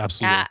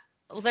 Absolutely. Yeah.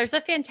 Well, there's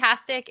a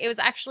fantastic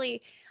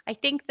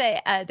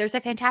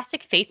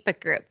Facebook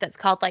group that's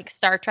called like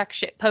Star Trek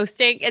shit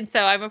posting. And so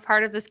I'm a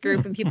part of this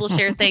group and people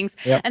share things.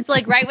 Yep. And so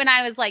like right when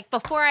I was like,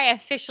 before I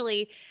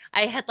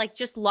had like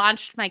just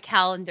launched my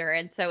calendar.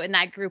 And so in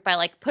that group, I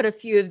like put a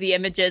few of the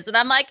images and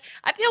I'm like,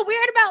 I feel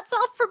weird about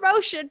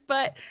self-promotion,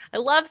 but I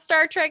love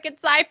Star Trek and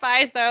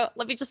sci-fi. So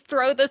let me just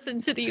throw this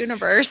into the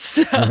universe.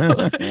 So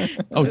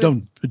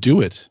don't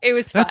do it. It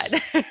was fun.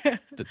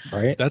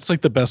 Right. That's like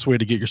the best way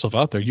to get yourself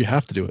out there. You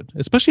have to do it,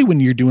 especially when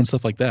you're doing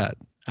stuff like that.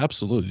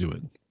 Absolutely do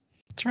it.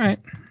 That's right.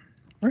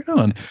 Right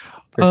on.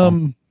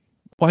 Well,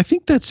 I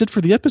think that's it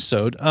for the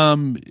episode.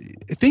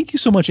 Thank you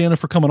so much, Anna,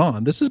 for coming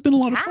on. This has been a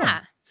lot of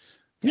fun.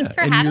 Thanks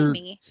for having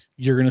me.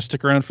 You're going to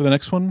stick around for the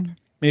next one,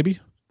 maybe?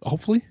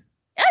 Hopefully?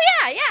 Oh,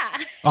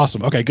 yeah.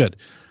 Awesome. Okay, good.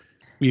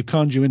 We've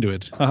conned you into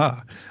it.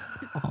 Haha.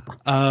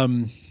 I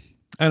don't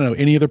know.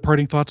 Any other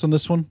parting thoughts on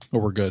this one?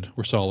 Or we're good?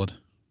 We're solid?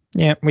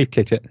 Yeah, we've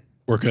kicked it.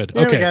 We're good.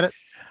 Yeah, okay. We got it.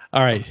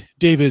 All right.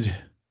 David,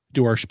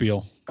 do our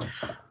spiel.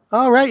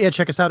 All right. Yeah,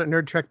 check us out at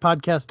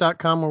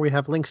nerdtrekpodcast.com where we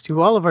have links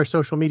to all of our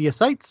social media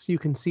sites. You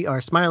can see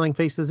our smiling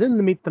faces in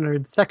the Meet the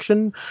Nerds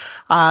section.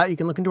 You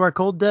can look into our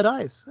cold, dead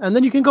eyes. And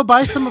then you can go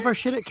buy some of our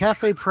shit at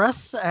Cafe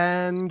Press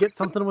and get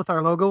something with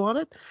our logo on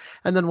it.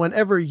 And then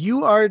whenever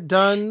you are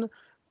done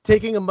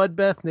taking a mud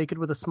bath naked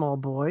with a small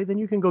boy, then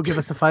you can go give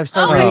us a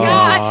 5-star rating.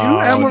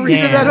 And we'll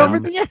read that over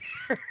the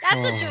air.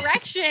 That's a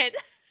direction.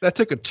 That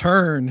took a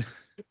turn.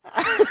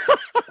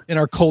 In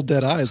our cold,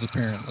 dead eyes,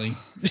 apparently.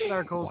 In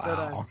our cold, dead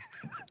eyes.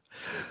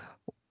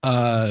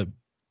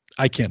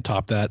 I can't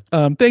top that.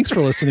 Thanks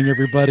for listening,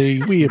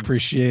 everybody. We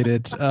appreciate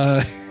it.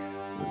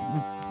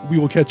 We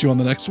will catch you on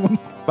the next one.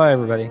 Bye,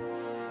 everybody.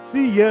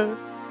 See ya.